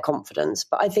lose their confidence,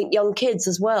 but I think young kids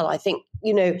as well. I think,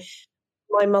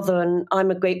 my mother, and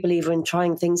I'm a great believer in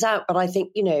trying things out, but I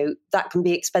think, that can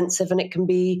be expensive and it can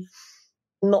be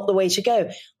not the way to go.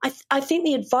 I think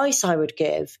the advice I would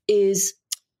give is,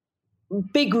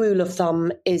 big rule of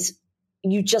thumb is,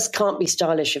 you just can't be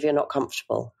stylish if you're not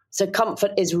comfortable. So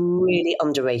comfort is really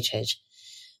underrated.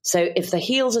 So if the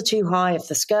heels are too high, if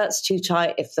the skirt's too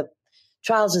tight, if the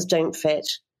trousers don't fit,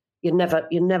 you're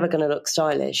never going to look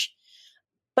stylish.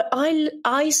 But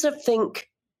I sort of think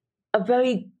a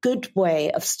very good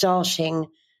way of starting,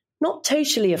 not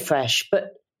totally afresh,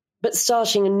 but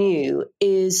starting anew,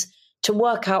 is to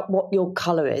work out what your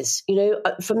color is.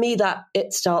 For me, that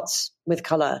it starts with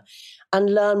color,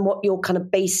 and learn what your kind of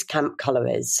base camp color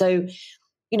is. So,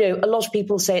 a lot of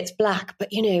people say it's black, but,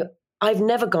 I've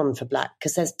never gone for black,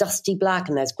 because there's dusty black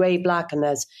and there's grey black and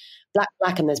there's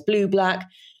black and there's blue black.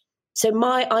 So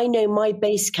I know my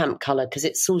base camp color, because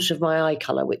it's sort of my eye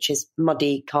color, which is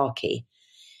muddy khaki.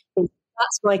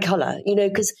 that's my colour,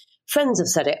 because friends have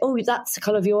said it, oh, that's the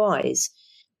colour of your eyes.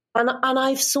 And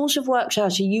I've sort of worked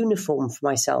out a uniform for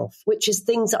myself, which is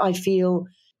things that I feel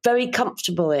very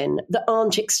comfortable in that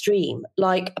aren't extreme,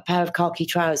 like a pair of khaki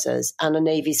trousers and a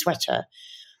navy sweater.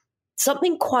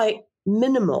 Something quite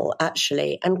minimal,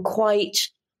 actually, and quite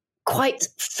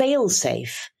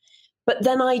fail-safe. But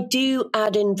then I do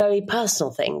add in very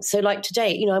personal things. So like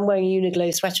today, I'm wearing a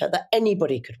Uniqlo sweater that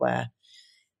anybody could wear.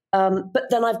 But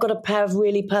then I've got a pair of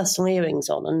really personal earrings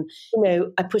on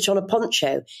and, I put on a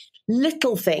poncho.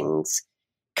 Little things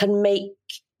can make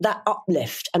that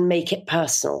uplift and make it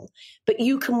personal. But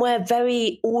you can wear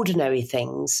very ordinary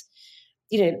things,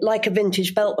 like a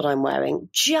vintage belt that I'm wearing,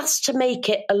 just to make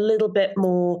it a little bit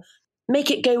more,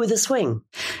 make it go with a swing.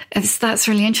 That's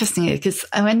really interesting because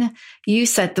when you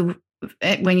said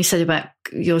about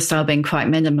your style being quite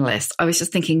minimalist, I was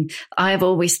just thinking, I have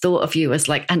always thought of you as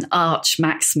like an arch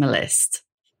maximalist.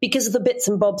 Because of the bits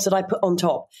and bobs that I put on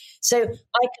top. So I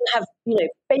can have,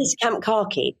 base camp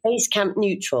khaki, base camp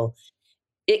neutral.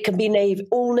 It can be navy,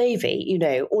 all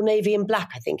navy and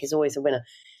black, I think is always a winner.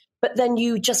 But then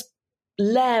you just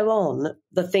layer on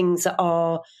the things that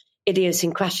are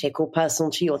idiosyncratic or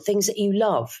personal to you, or things that you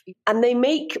love. And they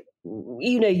make,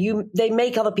 they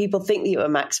make other people think that you're a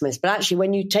maximalist. But actually,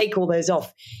 when you take all those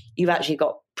off, you've actually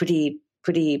got pretty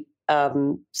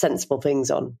sensible things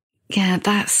on. Yeah,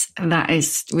 that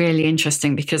is really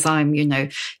interesting because I'm,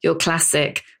 your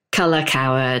classic colour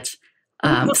coward,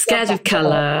 scared of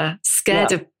colour,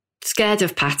 scared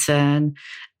of pattern.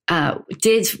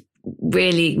 Did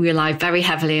really rely very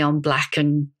heavily on black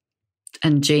and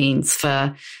jeans for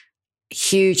a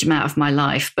huge amount of my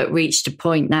life, but reached a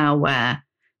point now where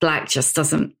black just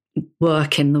doesn't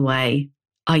work in the way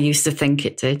I used to think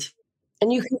it did.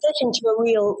 And you can get into a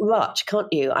real rut,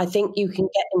 can't you? I think you can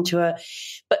get into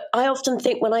but I often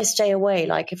think when I stay away,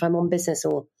 like if I'm on business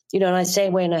or, and I stay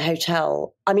away in a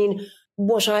hotel, I mean,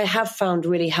 what I have found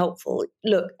really helpful,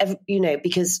 look,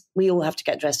 because we all have to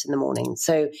get dressed in the morning.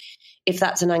 So if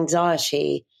that's an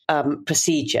anxiety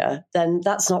procedure, then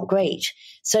that's not great.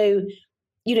 So,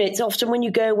 it's often when you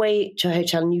go away to a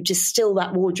hotel and you distill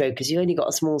that wardrobe because you've only got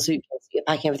a small suitcase, you're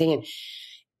packing everything in.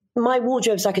 My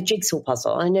wardrobe's like a jigsaw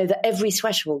puzzle. I know that every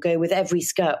sweater will go with every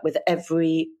skirt, with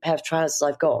every pair of trousers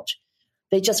I've got.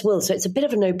 They just will. So it's a bit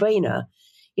of a no-brainer.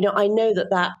 I know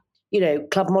that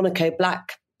Club Monaco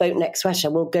black boat neck sweater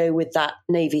will go with that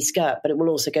navy skirt, but it will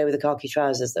also go with the khaki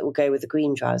trousers that will go with the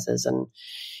green trousers. And,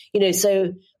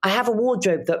 so I have a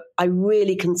wardrobe that I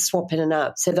really can swap in and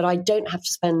out so that I don't have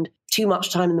to spend too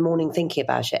much time in the morning thinking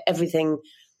about it. Everything.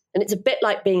 And it's a bit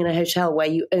like being in a hotel where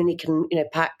you only can,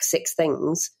 pack 6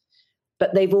 things,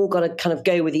 but they've all got to kind of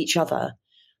go with each other.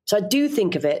 So I do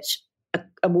think of it,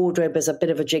 a wardrobe, as a bit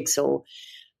of a jigsaw.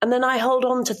 And then I hold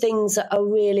on to things that are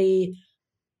really,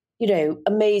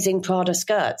 amazing Prada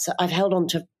skirts that I've held on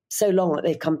to so long that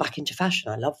they've come back into fashion.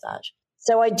 I love that.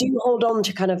 So I do hold on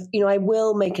to kind of, I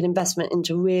will make an investment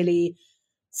into really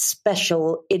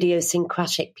special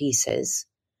idiosyncratic pieces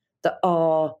that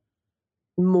are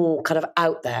more kind of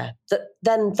out there,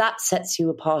 that sets you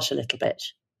apart a little bit.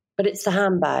 But it's the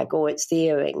handbag, or it's the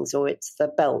earrings, or it's the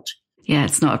belt. Yeah,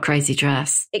 it's not a crazy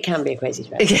dress. It can be a crazy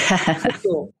dress. Yeah. For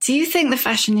sure. Do you think the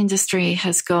fashion industry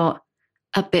has got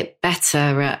a bit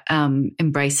better at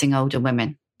embracing older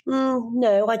women?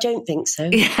 No, I don't think so.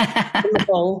 Yeah. On the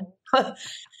whole.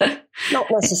 Not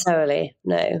necessarily,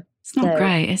 no. It's not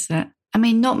great, is it? I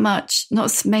mean, not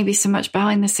maybe so much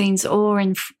behind the scenes or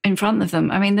in front of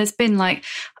them. I mean, there's been like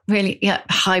really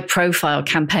high profile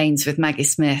campaigns with Maggie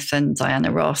Smith and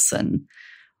Diana Ross and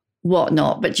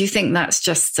whatnot. But do you think that's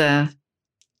just a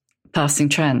passing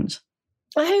trend?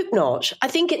 I hope not. I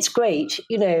think it's great.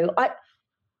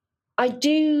 I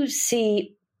do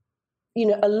see,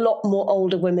 a lot more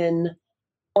older women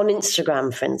on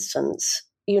Instagram, for instance,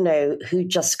 who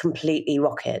just completely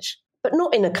rock it. But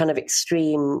not in a kind of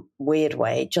extreme, weird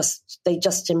way. They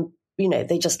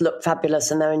just look fabulous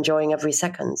and they're enjoying every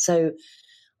second. So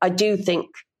I do think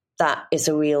that is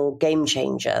a real game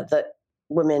changer, that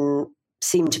women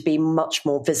seem to be much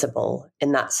more visible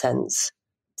in that sense.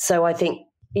 So I think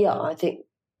in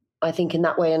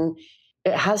that way, and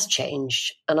it has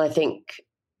changed. And I think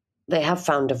they have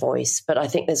found a voice, but I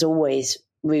think there's always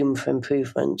room for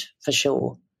improvement, for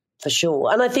sure.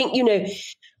 And I think,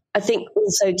 I think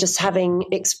also just having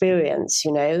experience,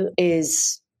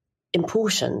 is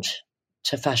important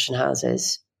to fashion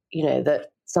houses, that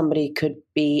somebody could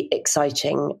be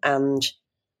exciting and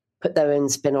put their own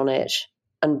spin on it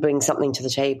and bring something to the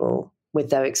table with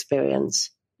their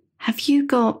experience. Have you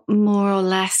got more or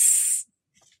less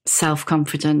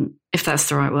self-confident, if that's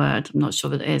the right word, I'm not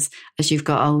sure that it is, as you've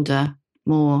got older?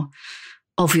 more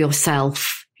of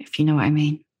yourself, if you know what I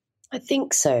mean? I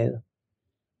think so.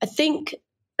 I think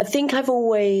I've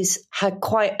always had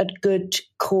quite a good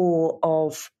core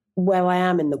of where I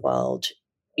am in the world,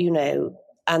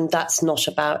 and that's not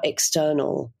about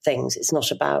external things. It's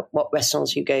not about what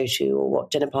restaurants you go to or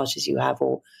what dinner parties you have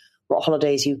or what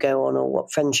holidays you go on or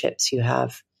what friendships you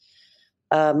have.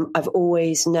 I've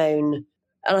always known,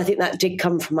 and I think that did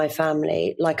come from my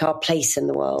family, like our place in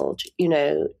the world,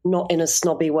 not in a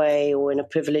snobby way or in a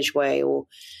privileged way or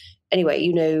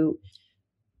anyway,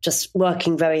 just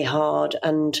working very hard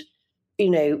and,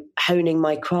 honing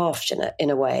my craft in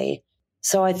a way.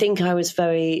 So I think I was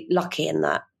very lucky in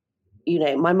that.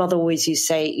 My mother always used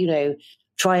to say,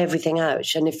 try everything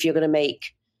out. And if you're going to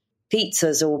make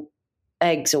pizzas or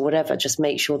eggs or whatever, just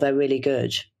make sure they're really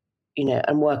good,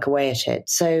 and work away at it.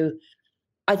 So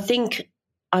I think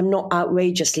I'm not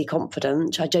outrageously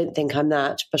confident. I don't think I'm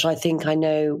that, but I think I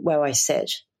know where I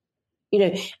sit,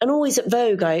 and always at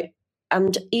Vogue,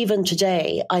 and even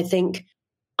today, I think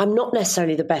I'm not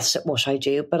necessarily the best at what I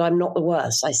do, but I'm not the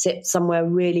worst. I sit somewhere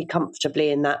really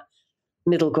comfortably in that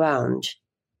middle ground.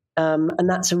 And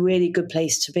that's a really good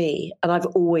place to be. And I've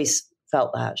always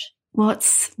felt that.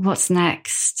 What's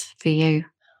next for you?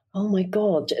 Oh my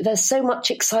God, there's so much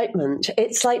excitement.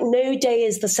 It's like no day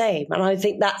is the same. And I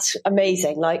think that's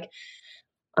amazing. Like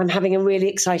I'm having a really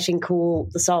exciting call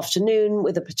this afternoon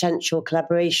with a potential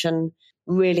collaboration.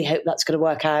 Really hope that's going to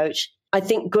work out. I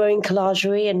think growing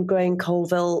Collagerie and growing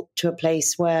Colville to a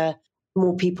place where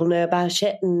more people know about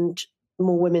it and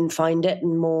more women find it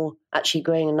and more actually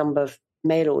growing a number of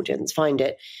male audience find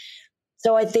it.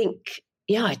 So I think,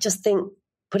 I just think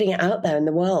putting it out there in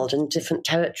the world and different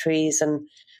territories, and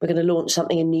we're going to launch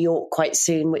something in New York quite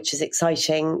soon, which is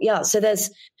exciting. Yeah, so there's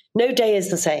no day is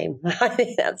the same. I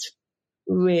think that's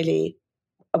really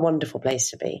a wonderful place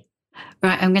to be.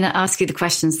 Right, I'm going to ask you the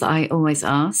questions that I always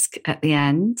ask at the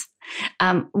end.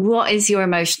 What is your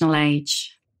emotional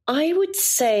age? I would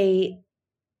say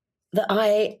that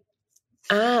I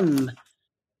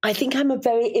think I'm a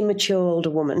very immature older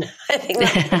woman. I think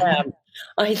that's what I am.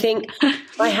 I think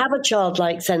I have a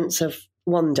childlike sense of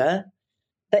wonder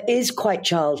that is quite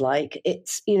childlike.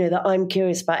 It's, that I'm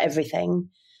curious about everything.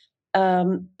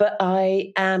 But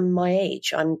I am my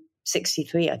age. I'm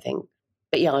 63, I think.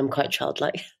 But yeah, I'm quite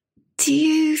childlike.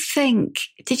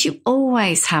 Did you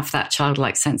always have that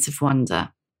childlike sense of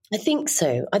wonder? I think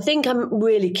so. I think I'm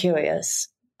really curious.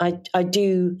 I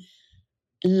do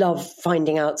love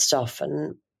finding out stuff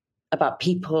and about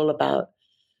people, about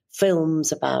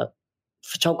films, about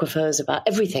photographers, about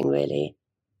everything really,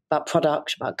 about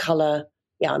product, about colour.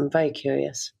 Yeah, I'm very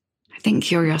curious. I think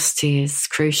curiosity is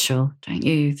crucial, don't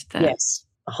you? Yes,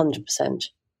 100%.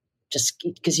 Just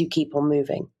because you keep on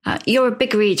moving. You're a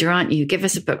big reader, aren't you? Give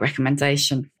us a book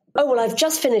recommendation. Oh, well, I've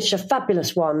just finished a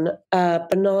fabulous one,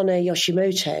 Banana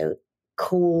Yoshimoto,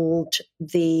 called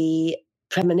The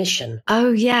Premonition.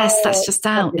 Oh, yes, that's just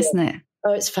out, fabulous. Isn't it?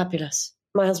 Oh, it's fabulous.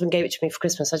 My husband gave it to me for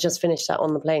Christmas. I just finished that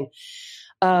on the plane.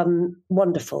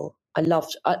 Wonderful. I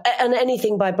loved and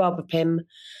anything by Barbara Pym.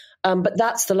 But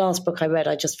that's the last book I read.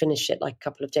 I just finished it like a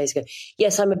couple of days ago.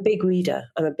 Yes, I'm a big reader.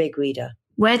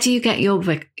 Where do you get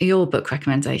your book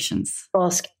recommendations?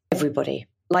 Ask everybody.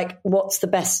 Like, what's the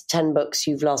best 10 books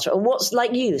you've last read? Or what's,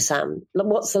 like you, Sam,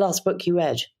 what's the last book you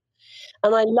read?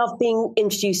 And I love being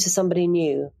introduced to somebody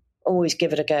new. Always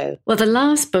give it a go. Well, the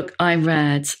last book I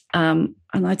read, and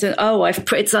I don't,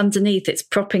 it's underneath, it's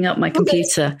propping up my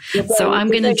computer. So I'm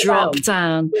going to drop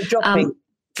down.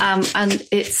 And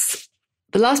it's,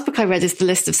 the last book I read is The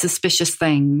List of Suspicious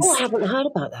Things. Oh, I haven't heard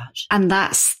about that. And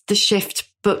that's the Shift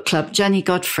Book Club, Jenny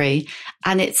Godfrey.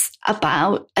 And it's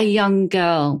about a young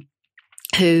girl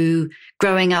who,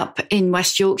 growing up in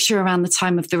West Yorkshire around the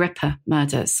time of the Ripper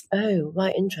murders. Oh,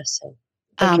 right, interesting.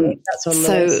 Okay, that's on the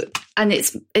list. And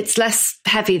it's less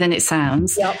heavy than it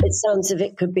sounds. Yeah, it sounds as if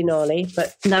it could be gnarly,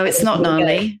 but no, it's not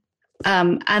gnarly.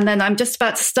 And then I'm just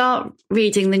about to start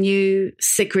reading the new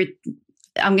Sigrid.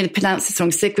 I'm going to pronounce this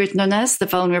wrong. Sigrid Nunez, The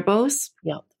Vulnerables.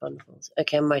 Yeah, The Vulnerables.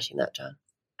 Okay, I'm writing that down.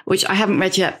 Which I haven't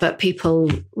read yet, but people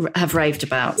have raved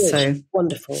about. Good. So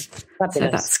wonderful, fabulous.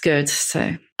 So that's good.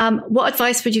 So, what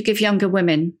advice would you give younger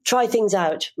women? Try things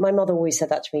out. My mother always said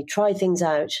that to me. Try things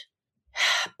out.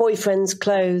 Boyfriends,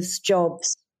 clothes,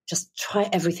 jobs. Just try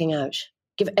everything out.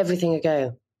 Give everything a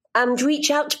go, and reach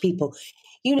out to people.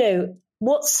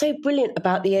 What's so brilliant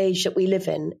about the age that we live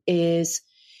in is,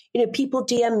 people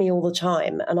DM me all the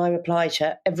time, and I reply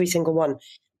to every single one.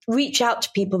 Reach out to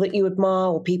people that you admire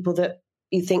or people that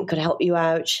you think could help you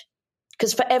out.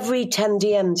 Because for every 10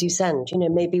 DMs you send,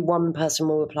 maybe one person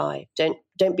will reply.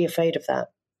 Don't be afraid of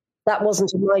that. That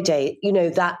wasn't in my day.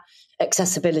 That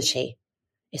accessibility.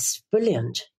 It's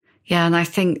brilliant. Yeah, and I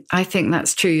think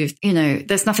that's true.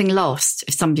 There's nothing lost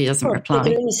if somebody doesn't reply. They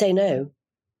can only say no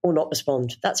or not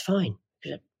respond. That's fine.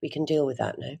 We can deal with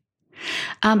that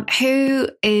now. Who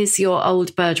is your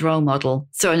old bird role model?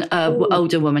 So an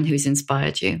older woman who's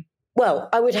inspired you? Well,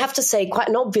 I would have to say quite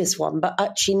an obvious one,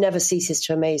 but she never ceases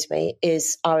to amaze me,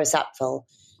 is Iris Apfel.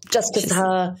 Just because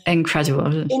her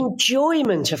incredible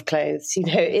enjoyment of clothes,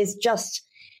 is just,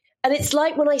 and it's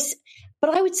like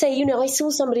but I would say, I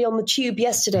saw somebody on the tube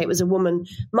yesterday. It was a woman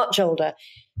much older,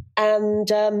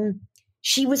 and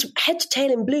she was head to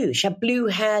tail in blue. She had blue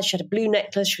hair. She had a blue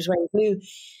necklace. She was wearing blue.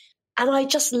 And I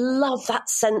just love that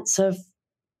sense of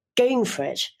going for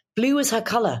it. Blue is her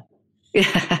colour.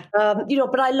 Yeah.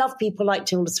 But I love people like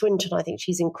Tilda Swinton. I think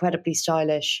she's incredibly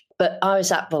stylish. But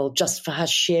Iris Apfel, just for her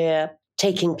sheer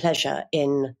taking pleasure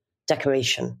in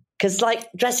decoration. Because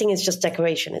dressing is just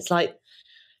decoration. It's like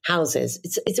houses.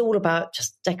 It's all about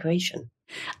just decoration.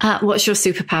 What's your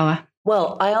superpower?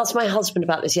 Well, I asked my husband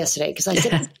about this yesterday because I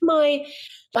said,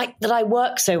 that I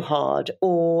work so hard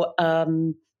or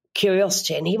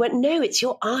curiosity. And he went, no, it's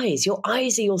your eyes. Your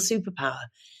eyes are your superpower.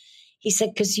 He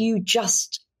said, because you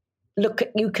just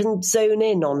you can zone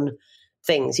in on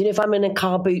things. If I'm in a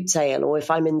car boot sale or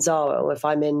if I'm in Zara or if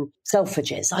I'm in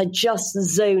Selfridges, I just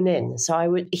zone in. So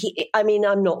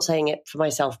I'm not saying it for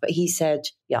myself, but he said,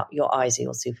 yeah, your eyes are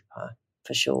your superpower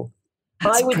for sure.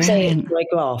 That's I would brilliant. say it's my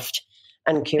graft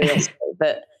and curiosity,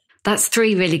 but that's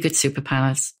 3 really good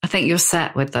superpowers. I think you're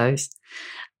set with those.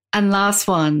 And last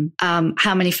one,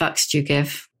 how many fucks do you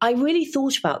give? I really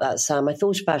thought about that, Sam. I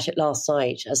thought about it last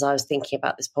night as I was thinking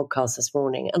about this podcast this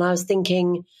morning. And I was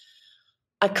thinking,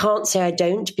 I can't say I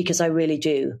don't because I really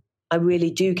do. I really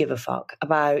do give a fuck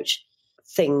about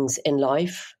things in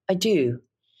life. I do.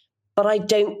 But I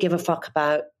don't give a fuck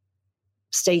about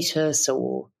status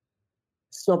or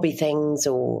snobby things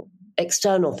or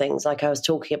external things like I was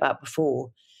talking about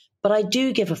before. But I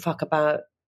do give a fuck about,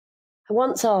 I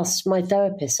once asked my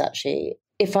therapist actually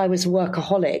if I was a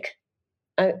workaholic.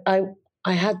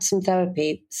 I had some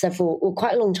therapy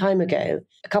quite a long time ago.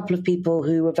 A couple of people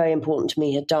who were very important to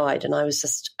me had died, and I was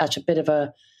just at a bit of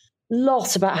a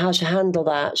loss about how to handle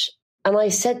that. And I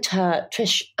said to her,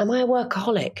 Trish, am I a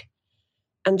workaholic?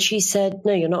 And she said,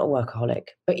 no, you're not a workaholic,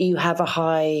 but you have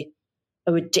a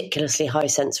ridiculously high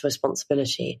sense of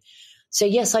responsibility. So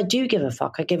yes, I do give a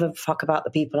fuck. I give a fuck about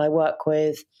the people I work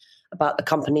with, about the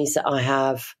companies that I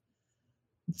have.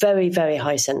 Very, very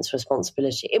high sense of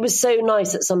responsibility. It was so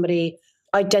nice that somebody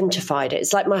identified it.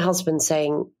 It's like my husband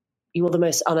saying, you're the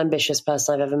most unambitious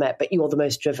person I've ever met, but you're the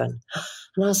most driven.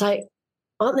 And I was like,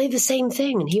 aren't they the same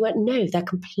thing? And he went, no, they're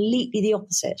completely the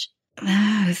opposite.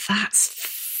 Oh, that's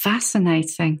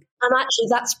fascinating. And actually,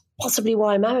 that's possibly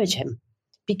why I married him,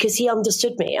 because he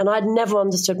understood me and I'd never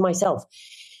understood myself.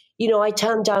 I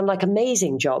turned down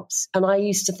amazing jobs and I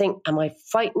used to think, am I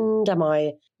frightened? Am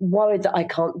I worried that I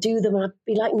can't do them? And I'd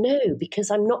be like, no,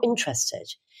 because I'm not interested.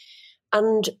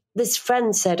 And this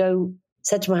friend said to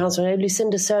my husband, oh,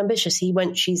 Lucinda's so ambitious. He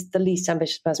went, she's the least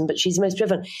ambitious person, but she's the most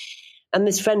driven. And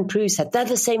this friend Prue said, they're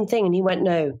the same thing. And he went,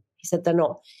 no, he said, they're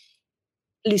not.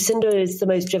 Lucinda is the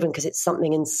most driven because it's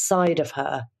something inside of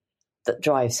her that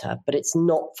drives her, but it's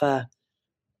not for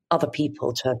other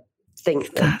people to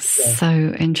think. That's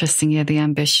so interesting. Yeah, the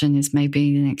ambition is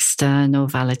maybe an external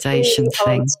validation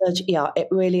thing. It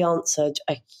really answered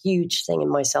a huge thing in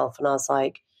myself. And I was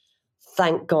like,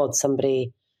 thank God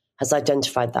somebody has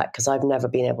identified that, because I've never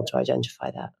been able to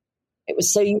identify that. It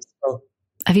was so useful.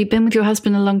 Have you been with your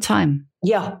husband a long time?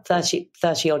 Yeah, 30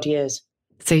 odd years.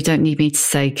 So you don't need me to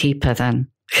say keeper then?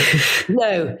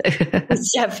 No,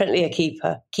 it's definitely a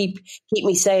keeper. Keep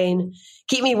me sane,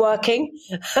 keep me working,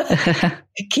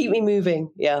 keep me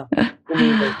moving. Yeah.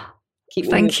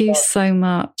 Thank you so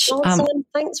much. Awesome.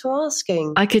 Thanks for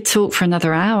asking. I could talk for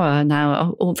another hour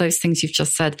now, all those things you've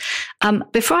just said.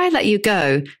 Before I let you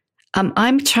go,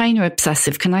 I'm trainer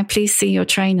obsessive. Can I please see your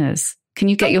trainers? Can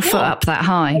you get your foot up that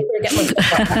high? I'm gonna get my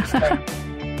foot up.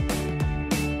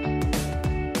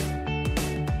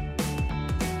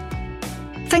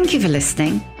 Thank you for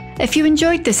listening. If you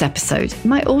enjoyed this episode, you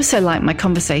might also like my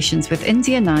conversations with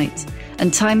India Knight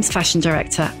and Times fashion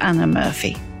director Anna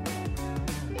Murphy.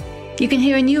 You can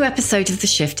hear a new episode of The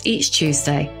Shift each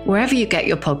Tuesday, wherever you get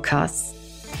your podcasts.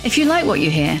 If you like what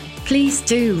you hear, please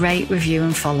do rate, review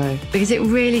and follow, because it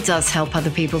really does help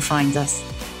other people find us.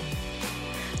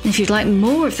 And if you'd like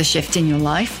more of The Shift in your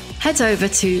life, head over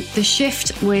to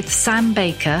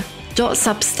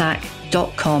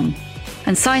theshiftwithsambaker.substack.com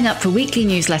and sign up for weekly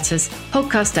newsletters,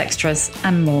 podcast extras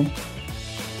and more.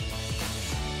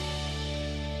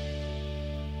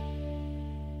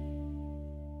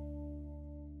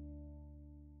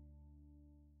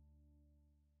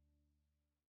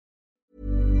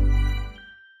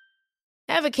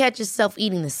 Ever catch yourself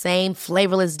eating the same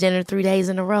flavorless dinner 3 days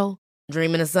in a row?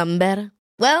 Dreaming of something better?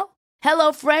 Well,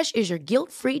 HelloFresh is your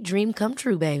guilt-free dream come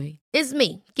true, baby. It's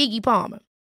me, Keke Palmer.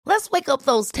 Let's wake up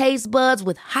those taste buds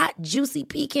with hot, juicy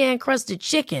pecan-crusted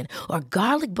chicken or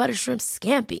garlic butter shrimp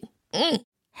scampi.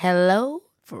 Hello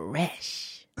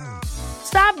Fresh.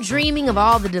 Stop dreaming of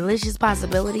all the delicious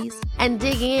possibilities and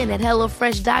dig in at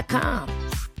HelloFresh.com.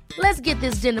 Let's get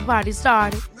this dinner party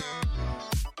started.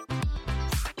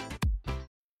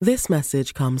 This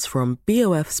message comes from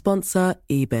BOF sponsor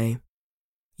eBay.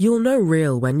 You'll know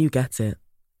real when you get it.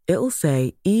 It'll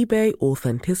say eBay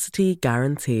Authenticity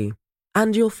Guarantee.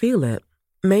 And you'll feel it.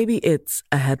 Maybe it's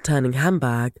a head-turning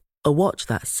handbag, a watch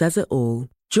that says it all,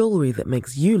 jewelry that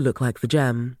makes you look like the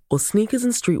gem, or sneakers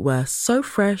and streetwear so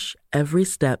fresh every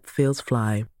step feels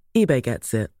fly. eBay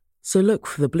gets it. So look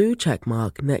for the blue check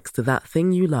mark next to that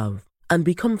thing you love and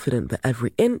be confident that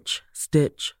every inch,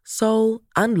 stitch, sole,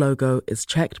 and logo is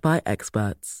checked by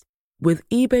experts. With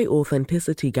eBay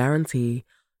Authenticity Guarantee,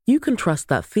 you can trust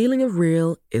that feeling of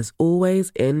real is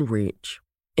always in reach.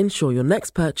 Ensure your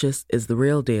next purchase is the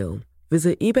real deal.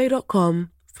 Visit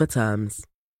eBay.com for terms.